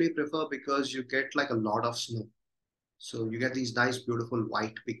I really prefer because you get like a lot of snow. So you get these nice, beautiful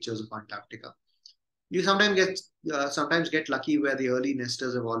white pictures of Antarctica. You sometimes get lucky where the early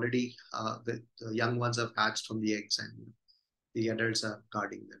nesters have already the young ones have hatched from the eggs and the adults are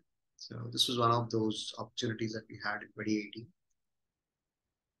guarding them. So this was one of those opportunities that we had in 2018.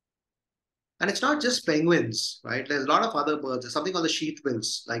 And it's not just penguins, right? There's a lot of other birds. There's something called the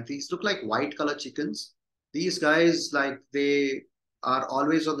sheathbills. Like these look like white color chickens. These guys, like they are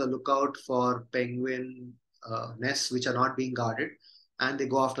always on the lookout for penguin nests which are not being guarded, and they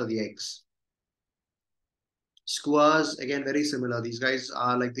go after the eggs. Skuas, again, very similar. These guys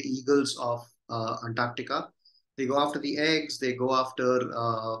are like the eagles of Antarctica. They go after the eggs, they go after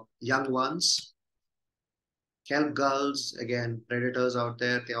young ones. Kelp gulls, again, predators out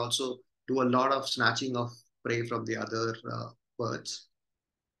there. They also do a lot of snatching of prey from the other birds.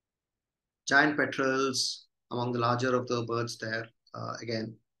 Giant petrels, among the larger of the birds there.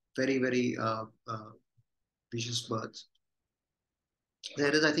 Again, very, very vicious birds.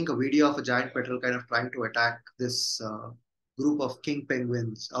 There is, I think, a video of a giant petrel kind of trying to attack this group of king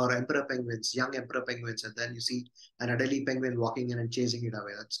penguins or emperor penguins, young emperor penguins, and then you see an Adelie penguin walking in and chasing it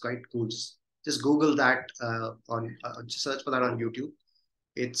away. That's quite cool. Just Google that just search for that on YouTube.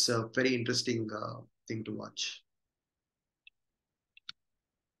 It's a very interesting thing to watch.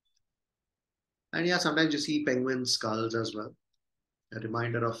 And yeah, sometimes you see penguin skulls as well, a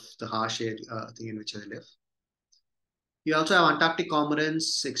reminder of the harsh thing in which they live. You also have Antarctic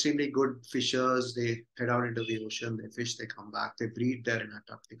cormorants, extremely good fishers. They head out into the ocean, they fish, they come back, they breed there in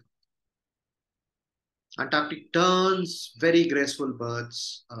Antarctica. Antarctic terns, very graceful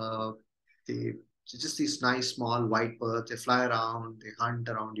birds. They just these nice small white birds. They fly around, they hunt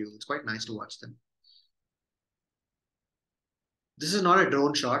around you. It's quite nice to watch them. This is not a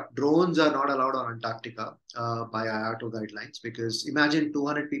drone shot. Drones are not allowed on Antarctica by IATO guidelines because imagine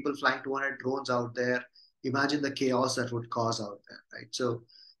 200 people flying 200 drones out there. Imagine the chaos that would cause out there, right? So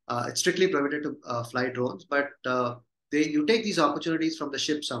it's strictly prohibited to fly drones, but you take these opportunities from the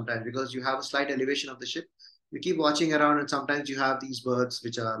ship sometimes because you have a slight elevation of the ship. You keep watching around, and sometimes you have these birds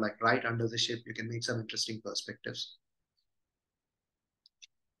which are like right under the ship. You can make some interesting perspectives.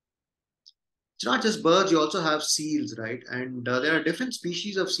 It's not just birds, you also have seals, right? And there are different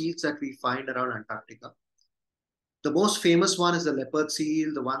species of seals that we find around Antarctica. The most famous one is the leopard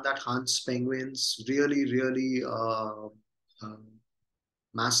seal, the one that hunts penguins, really, really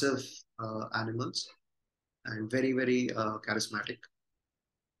massive animals and very, very charismatic.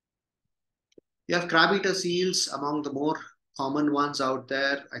 You have crab eater seals among the more common ones out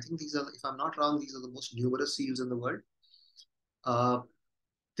there. I think these are, if I'm not wrong, these are the most numerous seals in the world. Uh,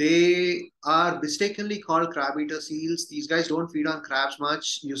 They are mistakenly called crab eater seals. These guys don't feed on crabs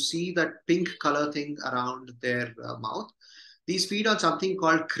much. You see that pink color thing around their mouth. These feed on something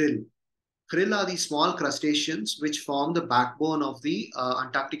called krill. Krill are these small crustaceans which form the backbone of the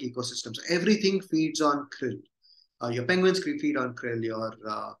Antarctic ecosystem. So everything feeds on krill. Your penguins feed on krill. Your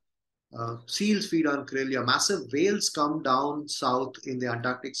seals feed on krill. Your massive whales come down south in the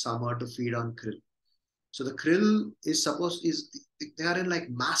Antarctic summer to feed on krill. So the krill is supposed is they are in like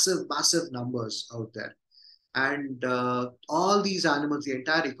massive numbers out there, and all these animals, the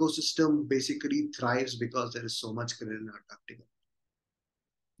entire ecosystem basically thrives because there is so much krill in Antarctica.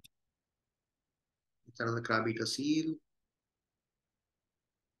 It's another crab eater seal.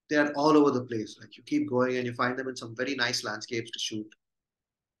 They are all over the place. Like you keep going and you find them in some very nice landscapes to shoot.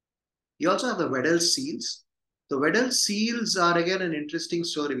 You also have the Weddell seals. The Weddell seals are again an interesting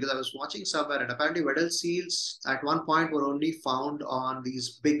story because I was watching somewhere and apparently Weddell seals at one point were only found on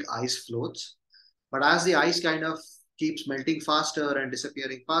these big ice floats. But as the ice kind of keeps melting faster and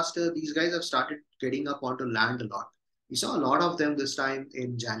disappearing faster, these guys have started getting up onto land a lot. We saw a lot of them this time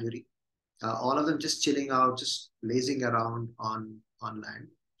in January. All of them just chilling out, just lazing around on land.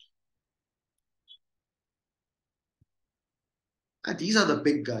 And these are the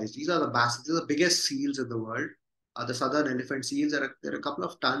big guys. These are the bass. These are the biggest seals in the world. The southern elephant seals are a couple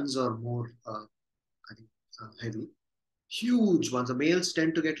of tons or more, I think, heavy. Huge ones. The males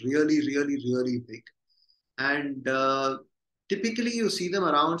tend to get really big. And typically you see them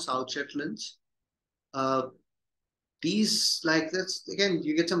around South Shetlands. Uh, these, like, that's again,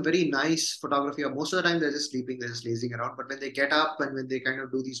 you get some very nice photography. Most of the time they're just sleeping, they're just lazing around. But when they get up and when they kind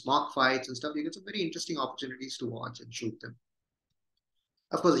of do these mock fights and stuff, you get some very interesting opportunities to watch and shoot them.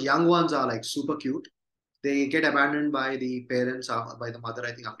 Of course, the young ones are like super cute. They get abandoned by the parents, by the mother,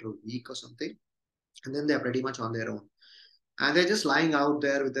 I think after a week or something. And then they're pretty much on their own. And they're just lying out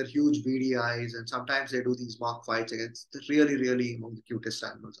there with their huge beady eyes. And sometimes they do these mock fights against the really among the cutest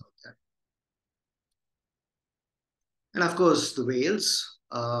animals out there. And of course, the whales,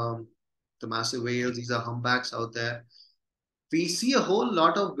 the massive whales, these are humpbacks out there. We see a whole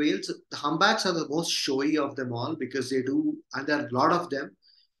lot of whales. The humpbacks are the most showy of them all because they do, and there are a lot of them.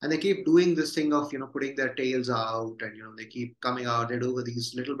 And they keep doing this thing of, putting their tails out and, they keep coming out. They do with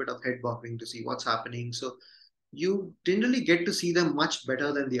these little bit of head bobbing to see what's happening. So you generally get to see them much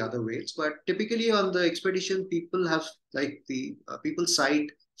better than the other whales. But typically on the expedition, people have like the people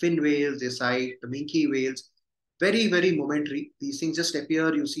sight fin whales, they sight the minke whales. Very momentary. These things just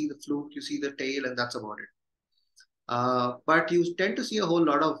appear. You see the fluke, you see the tail, and that's about it. But you tend to see a whole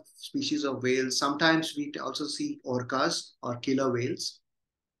lot of species of whales. Sometimes we also see orcas or killer whales.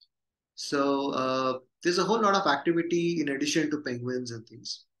 So there's a whole lot of activity in addition to penguins and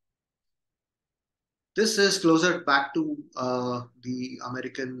things. This is closer back to the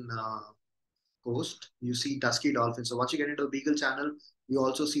American coast. You see dusky dolphins. So once you get into the Beagle Channel, you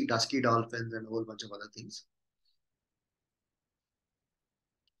also see dusky dolphins and a whole bunch of other things.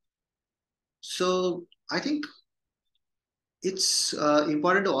 So I think it's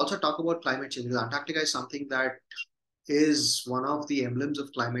important to also talk about climate change because Antarctica is something that is one of the emblems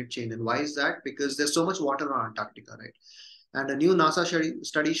of climate change. And why is that? Because there's so much water on Antarctica, right? And a new NASA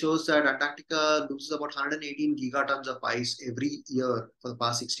study shows that Antarctica loses about 118 gigatons of ice every year for the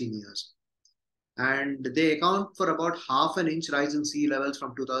past 16 years. And they account for about half an inch rise in sea levels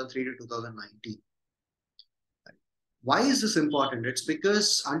from 2003 to 2019. Why is this important? It's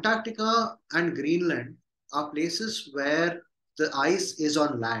because Antarctica and Greenland are places where the ice is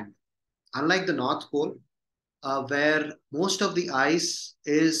on land. Unlike the North Pole, where most of the ice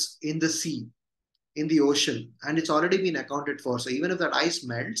is in the sea, in the ocean, and it's already been accounted for. So even if that ice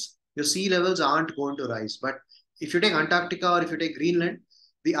melts, your sea levels aren't going to rise. But if you take Antarctica or if you take Greenland,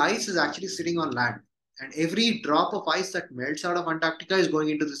 the ice is actually sitting on land. And every drop of ice that melts out of Antarctica is going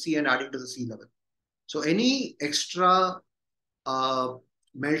into the sea and adding to the sea level. So any extra uh,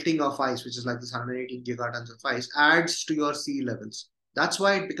 melting of ice, which is like this 118 gigatons of ice, adds to your sea levels. That's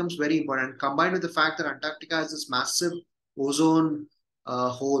why it becomes very important. Combined with the fact that Antarctica has this massive ozone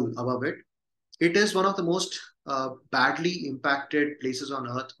hole above it, it is one of the most badly impacted places on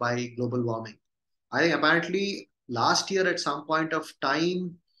Earth by global warming. I think apparently last year at some point of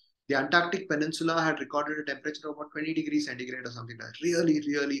time, the Antarctic Peninsula had recorded a temperature of about 20 degrees centigrade or something like that.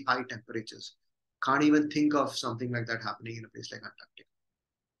 Really high temperatures. Can't even think of something like that happening in a place like Antarctica.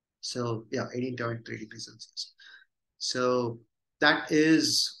 So yeah, 18.3 degrees Celsius. So that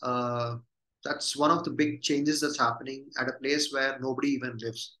is that's one of the big changes that's happening at a place where nobody even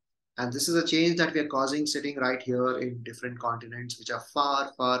lives. And this is a change that we are causing sitting right here in different continents, which are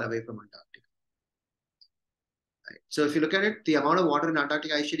far away from Antarctica. So if you look at it, the amount of water in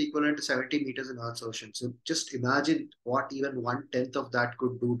Antarctic ice sheet equivalent to 70 meters in Earth's ocean. So just imagine what even 1/10 of that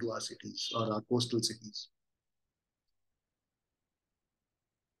could do to our cities or our coastal cities.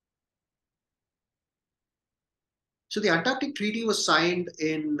 So the Antarctic Treaty was signed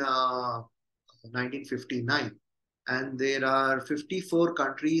in 1959, and there are 54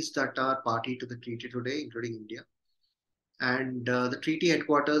 countries that are party to the treaty today, including India. And the treaty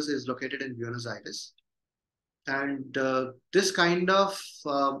headquarters is located in Buenos Aires. And this kind of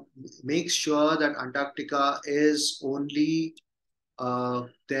makes sure that Antarctica is only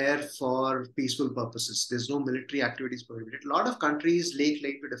there for peaceful purposes. There's no military activities prohibited. A lot of countries lay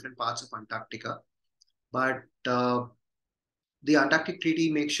claim to different parts of Antarctica, but the Antarctic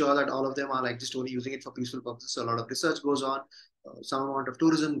Treaty makes sure that all of them are like just only using it for peaceful purposes. So a lot of research goes on, some amount of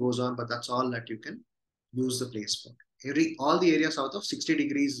tourism goes on, but that's all that you can use the place for. All the area south of 60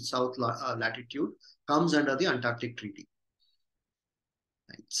 degrees south latitude comes under the Antarctic Treaty.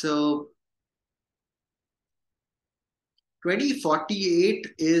 Right? So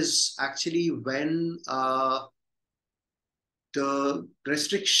 2048 is actually when the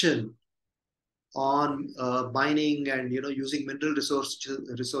restriction on mining and using mineral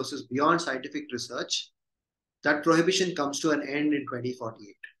resources beyond scientific research, that prohibition comes to an end in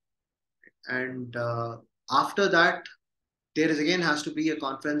 2048. And after that, there is again has to be a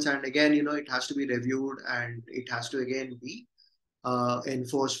conference, and again it has to be reviewed, and it has to again be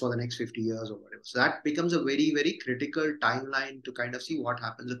enforced for the next 50 years or whatever. So that becomes a very, very critical timeline to kind of see what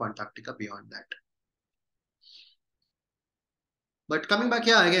happens with Antarctica beyond that. But coming back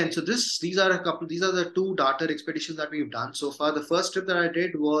here again, so these are the two darter expeditions that we've done so far. The first trip that I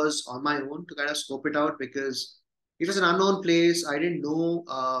did was on my own to kind of scope it out because it was an unknown place. I didn't know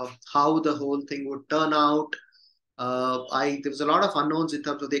how the whole thing would turn out. There was a lot of unknowns in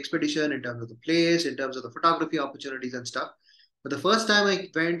terms of the expedition, in terms of the place, in terms of the photography opportunities and stuff. But the first time I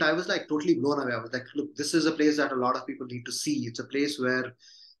went, I was like totally blown away. I was like, look, this is a place that a lot of people need to see. It's a place where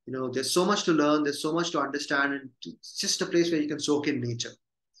there's so much to learn, there's so much to understand, and it's just a place where you can soak in nature.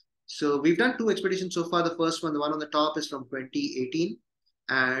 So we've done two expeditions so far. The first one, the one on the top, is from 2018,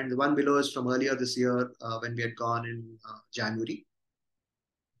 and the one below is from earlier this year when we had gone in January.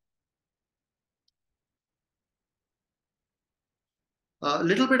 A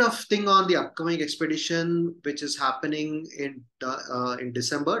little bit of thing on the upcoming expedition, which is happening in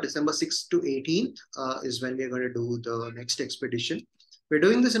December 6th to 18th is when we're going to do the next expedition. We're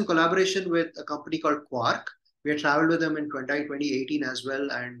doing this in collaboration with a company called Quark. We had traveled with them in 2018 as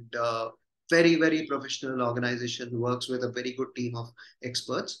well, and very, very professional organization, works with a very good team of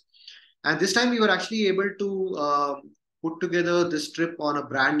experts. And this time we were actually able to put together this trip on a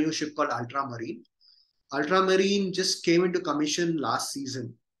brand new ship called Ultramarine. Ultramarine just came into commission last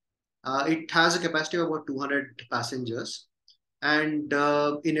season. It has a capacity of about 200 passengers. And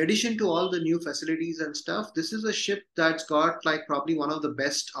in addition to all the new facilities and stuff, this is a ship that's got like probably one of the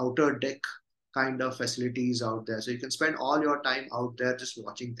best outer deck kind of facilities out there. So you can spend all your time out there just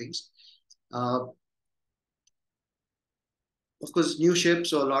watching things. Of course, new ship,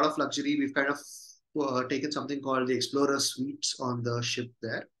 so a lot of luxury. We've kind of taken something called the Explorer Suites on the ship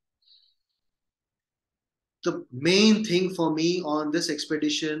there. The main thing for me on this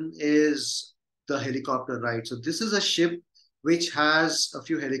expedition is the helicopter ride. So this is a ship which has a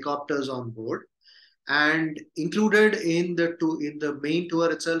few helicopters on board, and included in the main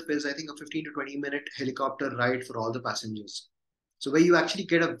tour itself is, I think, a 15 to 20-minute helicopter ride for all the passengers. So where you actually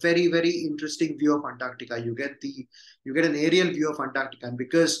get a very, very interesting view of Antarctica. You get an aerial view of Antarctica, and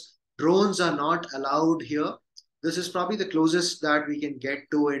because drones are not allowed here, this is probably the closest that we can get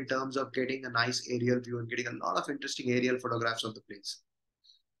to in terms of getting a nice aerial view and getting a lot of interesting aerial photographs of the place.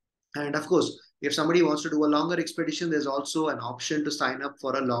 And of course, if somebody wants to do a longer expedition, there's also an option to sign up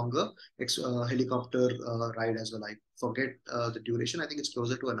for a longer helicopter ride as well. I forget the duration. I think it's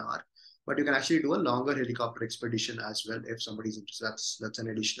closer to an hour, but you can actually do a longer helicopter expedition as well if somebody's interested. That's an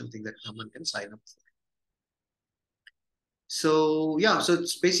additional thing that someone can sign up for. So yeah, so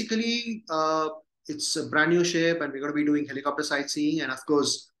it's basically it's a brand new ship, and we're going to be doing helicopter sightseeing. And of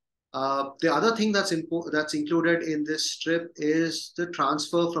course, the other thing that's included in this trip is the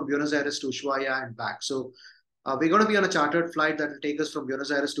transfer from Buenos Aires to Ushuaia and back. So we're going to be on a chartered flight that will take us from Buenos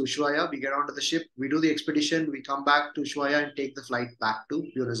Aires to Ushuaia. We get onto the ship, we do the expedition, we come back to Ushuaia and take the flight back to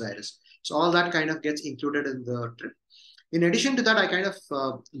Buenos Aires. So all that kind of gets included in the trip. In addition to that, I kind of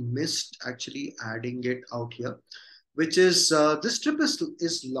missed actually adding it out here, which is this trip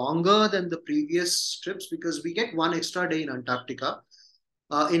is longer than the previous trips because we get one extra day in Antarctica.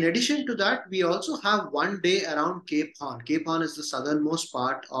 In addition to that, we also have one day around Cape Horn. Cape Horn is the southernmost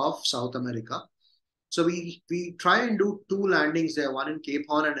part of South America. So we try and do two landings there, one in Cape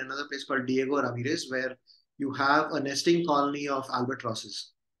Horn and another place called Diego Ramirez, where you have a nesting colony of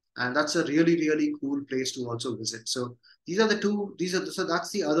albatrosses, and that's a really cool place to also visit. So these are the two. So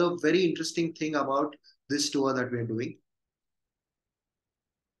that's the other very interesting thing about this tour that we're doing.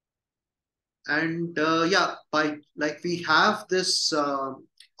 And yeah, by like we have this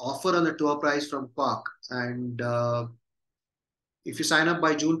offer on the tour price from Park, and if you sign up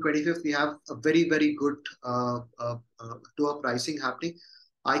by June 25th, we have a very good tour pricing happening.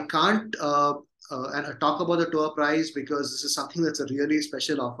 I can't talk about the tour price because this is something that's a really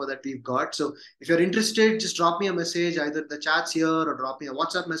special offer that we've got. So if you're interested, just drop me a message, either the chat's here or drop me a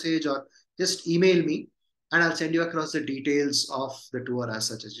WhatsApp message or just email me, and I'll send you across the details of the tour as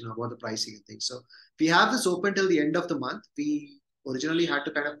such, as you know, about the pricing and things. So we have this open till the end of the month. We originally had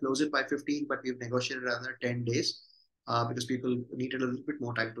to kind of close it by 15, but we've negotiated another 10 days because people needed a little bit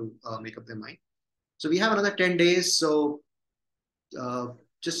more time to make up their mind. So we have another 10 days. So uh,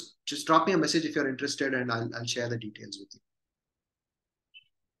 just drop me a message if you're interested, and I'll share the details with you.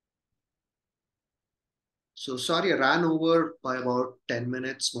 So sorry, I ran over by about 10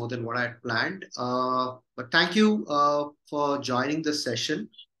 minutes more than what I had planned. But thank you for joining this session.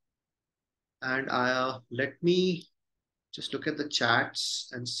 And let me just look at the chats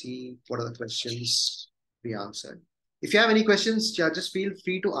and see what are the questions we answered. If you have any questions, just feel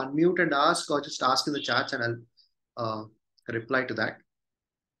free to unmute and ask, or just ask in the chats, and I'll reply to that.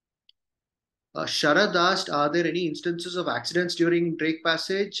 Sharad asked, are there any instances of accidents during Drake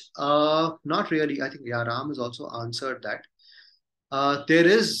Passage? Not really. I think, yeah, Ram has also answered that. There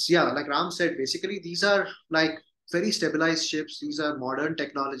is, yeah, like Ram said, basically these are like very stabilized ships. These are modern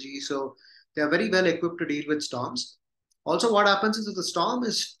technology. So they are very well equipped to deal with storms. Also, what happens is if the storm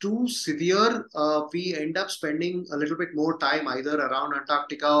is too severe, we end up spending a little bit more time either around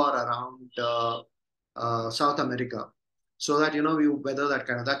Antarctica or around South America, so that you know we weather that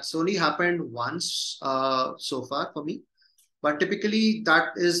kind of. That's only happened once so far for me, but typically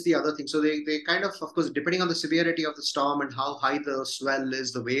that is the other thing. So they kind of course, depending on the severity of the storm and how high the swell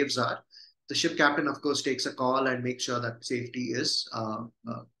is, the waves are. The ship captain, of course, takes a call and makes sure that safety is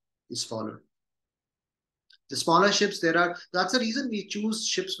followed. The smaller ships, that's the reason we choose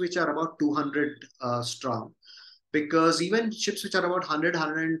ships which are about 200 strong, because even ships which are about 100,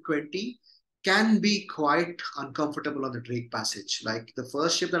 can be quite uncomfortable on the Drake Passage. Like the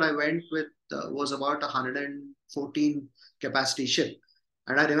first ship that I went with was about 114 capacity ship.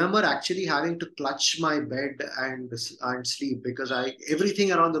 And I remember actually having to clutch my bed and sleep because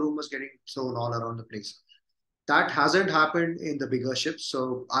everything around the room was getting thrown all around the place. That hasn't happened in the bigger ships.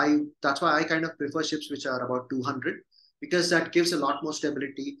 So that's why I kind of prefer ships which are about 200, because that gives a lot more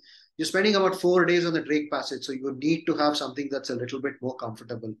stability. You're spending about 4 days on the Drake Passage, so you need to have something that's a little bit more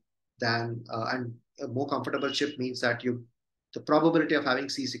comfortable than and a more comfortable ship means that the probability of having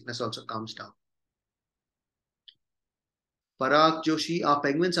seasickness also comes down. Parag Joshi, are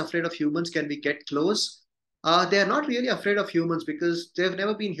penguins afraid of humans? Can we get close? They are not really afraid of humans because they've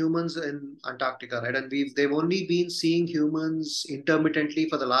never been humans in Antarctica, right? And they've only been seeing humans intermittently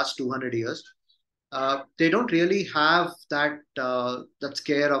for the last 200 years. They don't really have that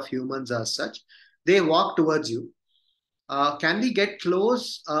scare of humans as such. They walk towards you. Can we get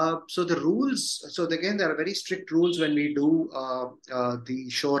close? So the rules. So again, there are very strict rules when we do the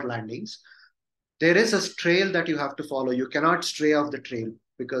shore landings. There is a trail that you have to follow. You cannot stray off the trail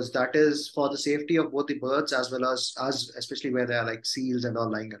because that is for the safety of both the birds as well as us, especially where there are like seals and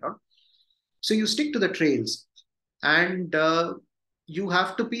all lying around. So you stick to the trails, and you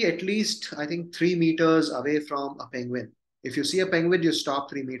have to be at least, I think, 3 meters away from a penguin. If you see a penguin, you stop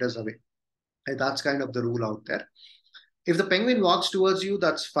 3 meters away. And that's kind of the rule out there. If the penguin walks towards you,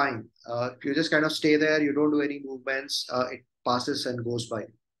 that's fine. You just kind of stay there. You don't do any movements. It passes and goes by.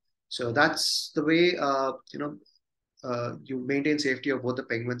 So that's the way you maintain safety of both the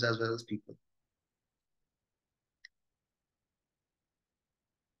penguins as well as people.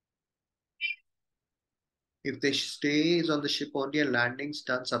 If they stays on the ship only and landings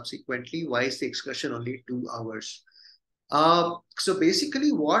done subsequently, why is the excursion only 2 hours? So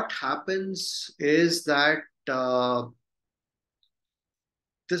basically, what happens is that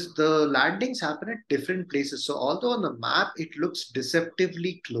the landings happen at different places. So although on the map it looks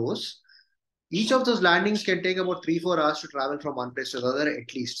deceptively close, each of those landings can take about 3-4 hours to travel from one place to the other.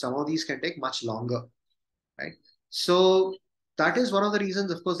 At least some of these can take much longer, right? So that is one of the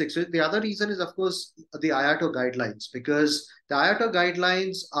reasons, of course. The other reason is, of course, the IATO guidelines, because the IATO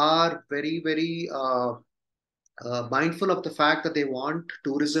guidelines are very mindful of the fact that they want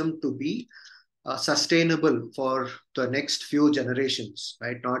tourism to be sustainable for the next few generations,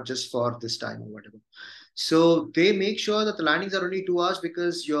 right? Not just for this time or whatever. So they make sure that the landings are only 2 hours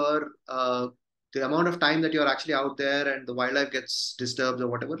because the amount of time that you're actually out there and the wildlife gets disturbed or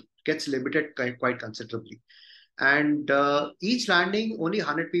whatever gets limited quite considerably. And each landing, only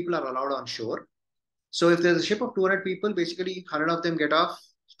 100 people are allowed on shore. So if there's a ship of 200 people, basically 100 of them get off,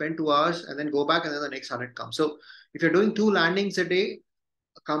 spend 2 hours, and then go back, and then the next 100 come. So if you're doing two landings a day,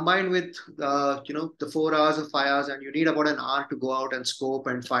 combined with the 4 hours or 5 hours, and you need about an hour to go out and scope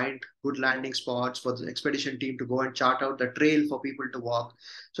and find good landing spots for the expedition team to go and chart out the trail for people to walk.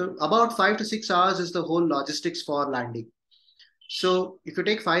 So about 5 to 6 hours is the whole logistics for landing. So if you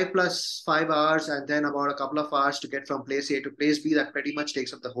take 5 plus 5 hours and then about a couple of hours to get from place A to place B, that pretty much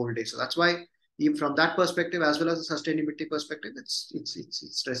takes up the whole day. So that's why even from that perspective, as well as the sustainability perspective, it's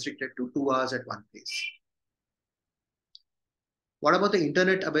restricted to 2 hours at one place. What about the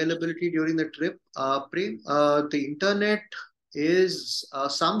internet availability during the trip, Prem? The internet is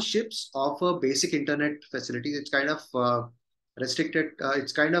some ships offer basic internet facilities. It's kind of restricted.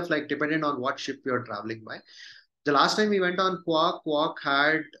 It's kind of like dependent on what ship you're traveling by. The last time we went on Quark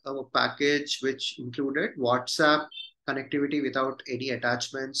had a package which included WhatsApp connectivity without any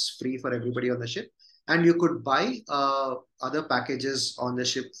attachments, free for everybody on the ship. And you could buy other packages on the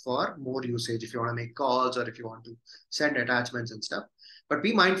ship for more usage if you want to make calls or if you want to send attachments and stuff. But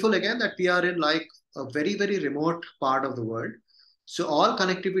be mindful again that we are in like a very, very remote part of the world. So all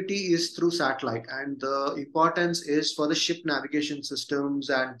connectivity is through satellite, and the importance is for the ship navigation systems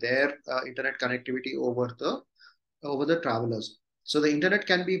and their internet connectivity over the travelers. So the internet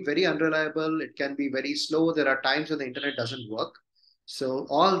can be very unreliable. It can be very slow. There are times when the internet doesn't work. So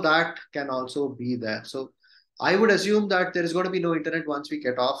all that can also be there. So I would assume that there is going to be no internet once we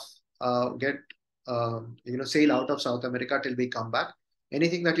get off, sail out of South America till we come back.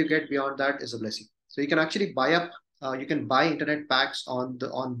 Anything that you get beyond that is a blessing. So you can actually you can buy internet packs on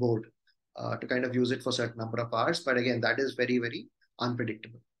board to kind of use it for a certain number of hours. But again, that is very, very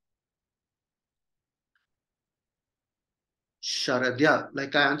unpredictable. Sharad, yeah,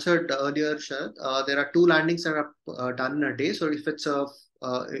 like I answered earlier, Sharad, there are two landings that are done in a day. So if it's so for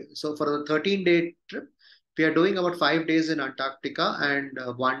the 13-day trip, we are doing about 5 days in Antarctica and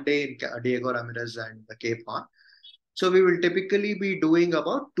one day in Diego Ramirez and the Cape Horn. So we will typically be doing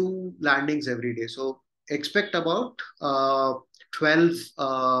about two landings every day. So expect about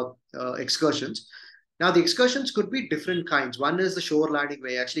 12 excursions. Now the excursions could be different kinds. One is the shore landing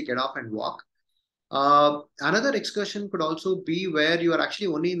where you actually get off and walk. Another excursion could also be where you are actually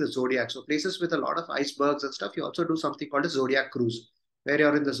only in the zodiac. So places with a lot of icebergs and stuff, you also do something called a zodiac cruise, where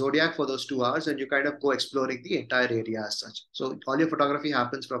you're in the zodiac for those 2 hours and you kind of go exploring the entire area as such. So all your photography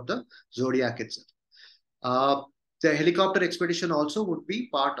happens from the zodiac itself. Uh, the helicopter expedition also would be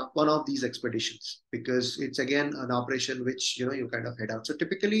part of one of these expeditions because it's again an operation which you kind of head out. So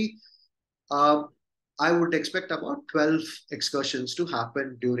typically, uh, I would expect about 12 excursions to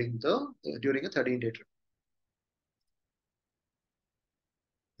happen during a 13-day trip.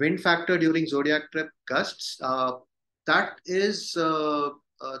 Wind factor during zodiac trip gusts. That is of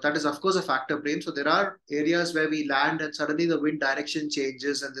course a factor plane. So there are areas where we land and suddenly the wind direction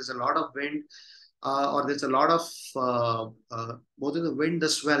changes and there's a lot of wind, or there's a lot of more than the wind, the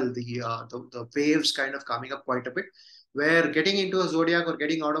swell, the waves kind of coming up quite a bit, where getting into a zodiac or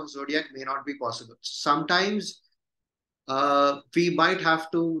getting out of zodiac may not be possible. Sometimes we might have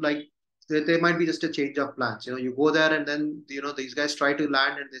to like there might be just a change of plans. You go there and then these guys try to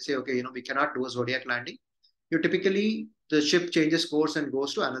land and they say, okay, we cannot do a zodiac landing. You typically the ship changes course and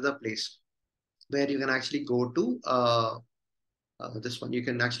goes to another place where you can actually go to this one. You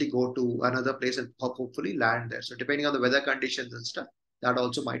can actually go to another place and hopefully land there. So depending on the weather conditions and stuff, that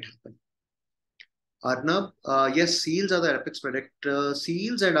also might happen. Arnab, yes, seals are the apex predator.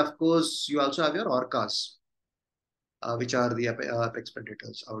 Seals, and of course, you also have your orcas, which are the apex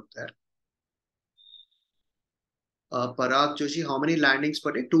predators out there. Parag Joshi, how many landings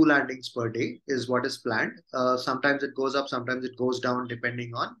per day? Two landings per day is what is planned. Sometimes it goes up, sometimes it goes down,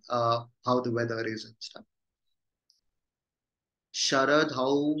 depending on how the weather is and stuff. Sharad,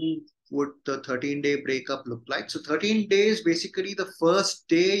 how would the 13-day breakup look like? So 13 days, basically the first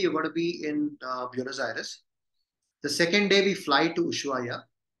day you're going to be in Buenos Aires. The second day we fly to Ushuaia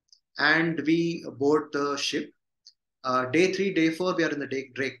and we board the ship. Day 3, day 4, we are in the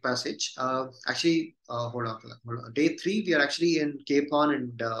Drake Passage. Hold on. Day 3, we are actually in Cape Horn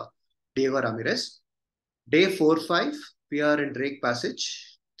and Diego Ramirez. Day 4, 5, we are in Drake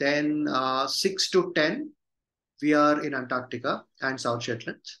Passage. Then 6 to 10, we are in Antarctica and South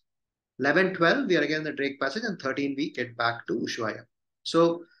Shetland. 11, 12, we are again in the Drake Passage, and 13, we get back to Ushuaia.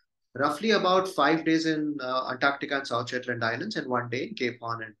 So Roughly about 5 days in Antarctica and South Shetland Islands, and 1 day in Cape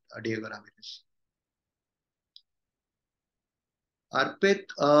Horn and Diego Ramirez.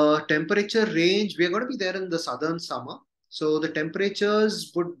 Arpit, temperature range, we are going to be there in the southern summer. So the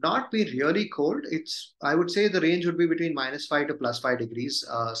temperatures would not be really cold. I would say the range would be between -5 to +5 degrees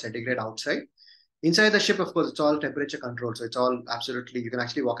centigrade outside. Inside the ship, of course, it's all temperature controlled. So it's all absolutely, you can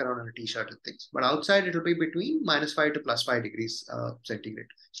actually walk around in a t-shirt and things. But outside, it'll be between -5 to +5 degrees centigrade.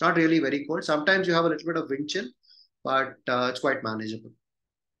 It's not really very cold. Sometimes you have a little bit of wind chill, but it's quite manageable.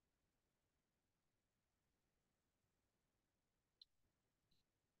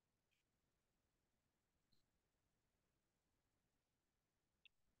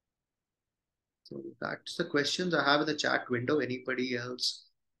 So that's the questions I have in the chat window. Anybody else?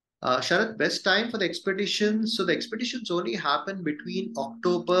 Sharath, best time for the expedition. So the expeditions only happen between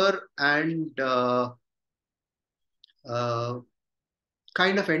October and uh,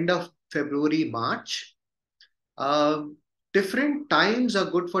 kind of end of February, March. Um, Different times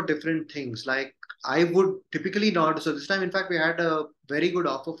are good for different things. Like I would typically not. So this time, in fact, we had a very good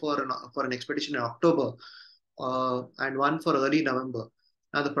offer for an expedition in October, and one for early November.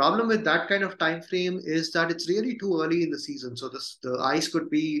 Now the problem with that kind of time frame is that it's really too early in the season. So the ice could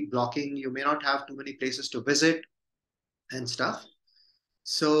be blocking. You may not have too many places to visit and stuff.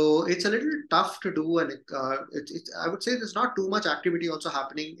 So it's a little tough to do, and I would say there's not too much activity also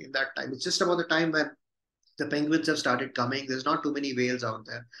happening in that time. It's just about the time when the penguins have started coming. There's not too many whales out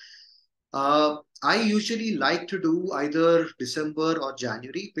there. I usually like to do either December or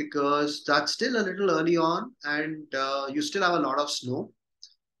January because that's still a little early on, and you still have a lot of snow.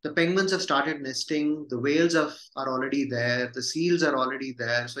 The penguins have started nesting. The are already there. The seals are already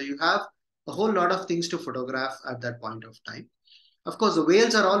there. So you have a whole lot of things to photograph at that point of time. Of course, the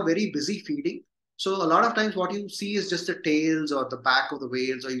whales are all very busy feeding. So a lot of times what you see is just the tails or the back of the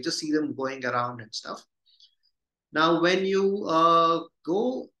whales, or you just see them going around and stuff. Now, when you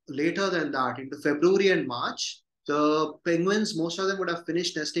go later than that into February and March, the penguins, most of them would have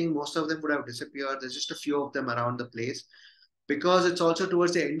finished nesting, most of them would have disappeared. There's just a few of them around the place. Because it's also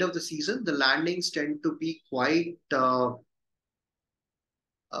towards the end of the season, the landings tend to be quite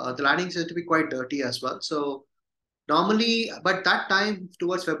dirty as well. So normally, but that time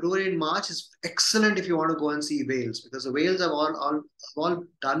towards February and March is excellent if you want to go and see whales because the whales have all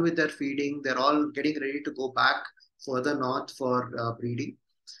done with their feeding. They're all getting ready to go back further north for breeding.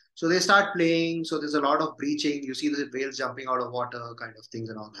 So they start playing. So there's a lot of breaching. You see the whales jumping out of water, kind of things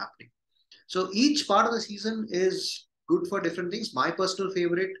and all happening. So each part of the season is good for different things. My personal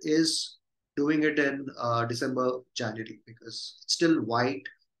favorite is doing it in December, January because it's still white.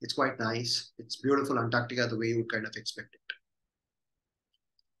 It's quite nice. It's beautiful Antarctica the way you would kind of expect it.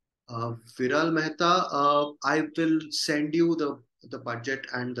 Viral Mehta, I will send you the budget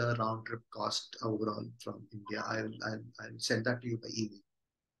and the round trip cost overall from India. I'll send that to you by email.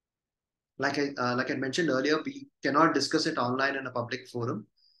 Like I mentioned earlier, we cannot discuss it online in a public forum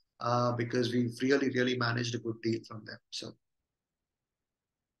because we've really managed a good deal from them. So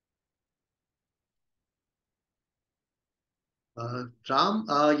Ram,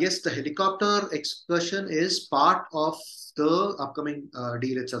 yes, the helicopter excursion is part of the upcoming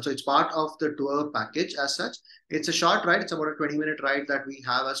deal itself. So it's part of the tour package as such. It's a short ride. It's about a 20-minute ride that we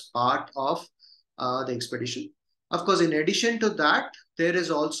have as part of the expedition. Of course, in addition to that, there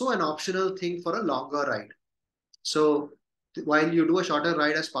is also an optional thing for a longer ride. So while you do a shorter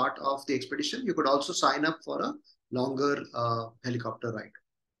ride as part of the expedition, you could also sign up for a longer helicopter ride.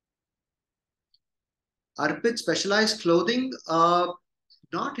 Arpit, specialized clothing,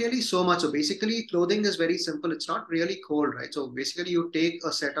 not really so much. So basically, clothing is very simple. It's not really cold, right? So basically, you take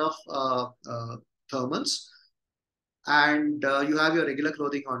a set of thermals and you have your regular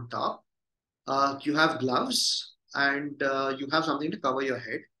clothing on top. You have gloves and you have something to cover your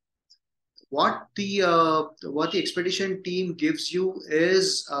head. What the expedition team gives you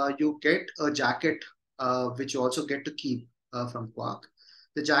is you get a jacket, which you also get to keep from Quark.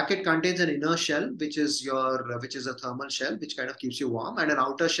 The jacket contains an inner shell, which is a thermal shell, which kind of keeps you warm, and an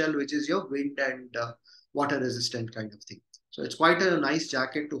outer shell, which is your wind and water resistant kind of thing. So it's quite a nice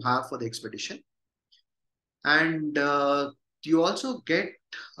jacket to have for the expedition. And you also get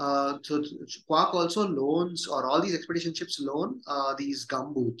so Quark also loans, or all these expedition ships loan these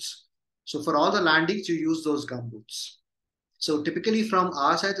gum boots. So for all the landings, you use those gum boots. So typically from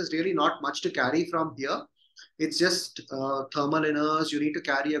our side, there's really not much to carry from here. It's just thermal inners. You need to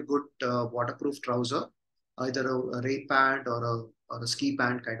carry a good waterproof trouser, either a rain pant or a ski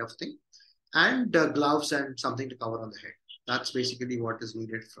pant kind of thing, and gloves and something to cover on the head. That's basically what is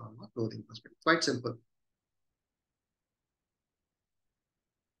needed from a clothing perspective. Quite simple.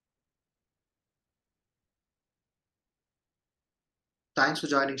 Thanks for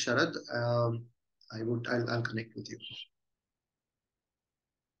joining, Sharad. I'll connect with you.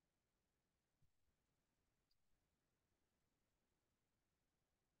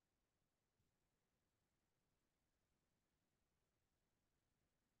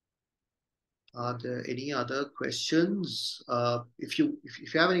 Are there any other questions? If you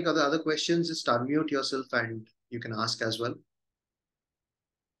have any other questions, just unmute yourself and you can ask as well.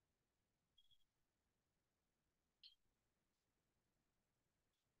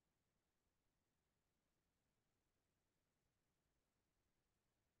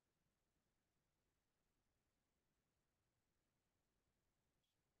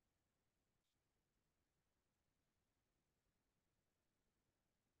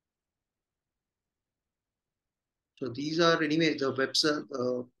 So these are anyway the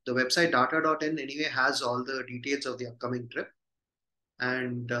website data.in anyway has all the details of the upcoming trip.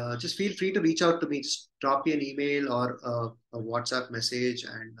 And just feel free to reach out to me. Just drop me an email or a WhatsApp message,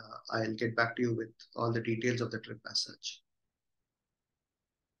 and I'll get back to you with all the details of the trip as such.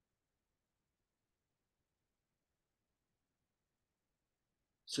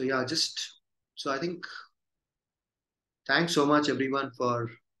 So yeah, just so I think thanks so much everyone for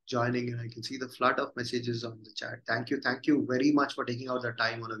joining, and I can see the flood of messages on the chat. Thank you very much for taking out the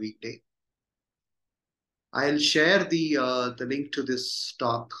time on a weekday. I'll share the link to this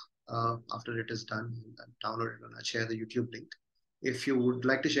talk after it is done and download it, and I'll share the YouTube link. If you would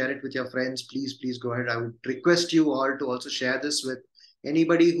like to share it with your friends, please go ahead. I would request you all to also share this with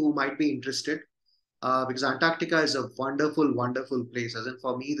anybody who might be interested. Because Antarctica is a wonderful place. As in,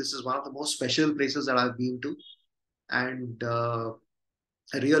 for me, this is one of the most special places that I've been to, and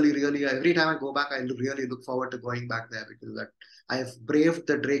I really, every time I go back, I really look forward to going back there because that I have braved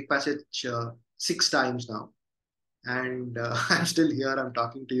the Drake Passage 6 times now, and I'm still here. I'm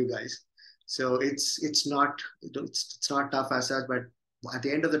talking to you guys, so it's not tough as such. But at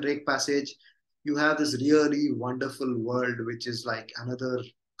the end of the Drake Passage, you have this really wonderful world, which is like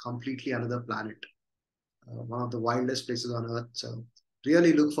completely another planet, one of the wildest places on Earth. So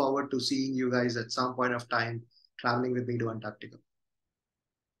really look forward to seeing you guys at some point of time traveling with me to Antarctica.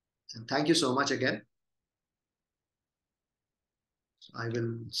 And thank you so much again. I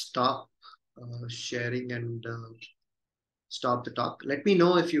will stop sharing and stop the talk. Let me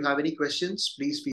know if you have any questions. Please feel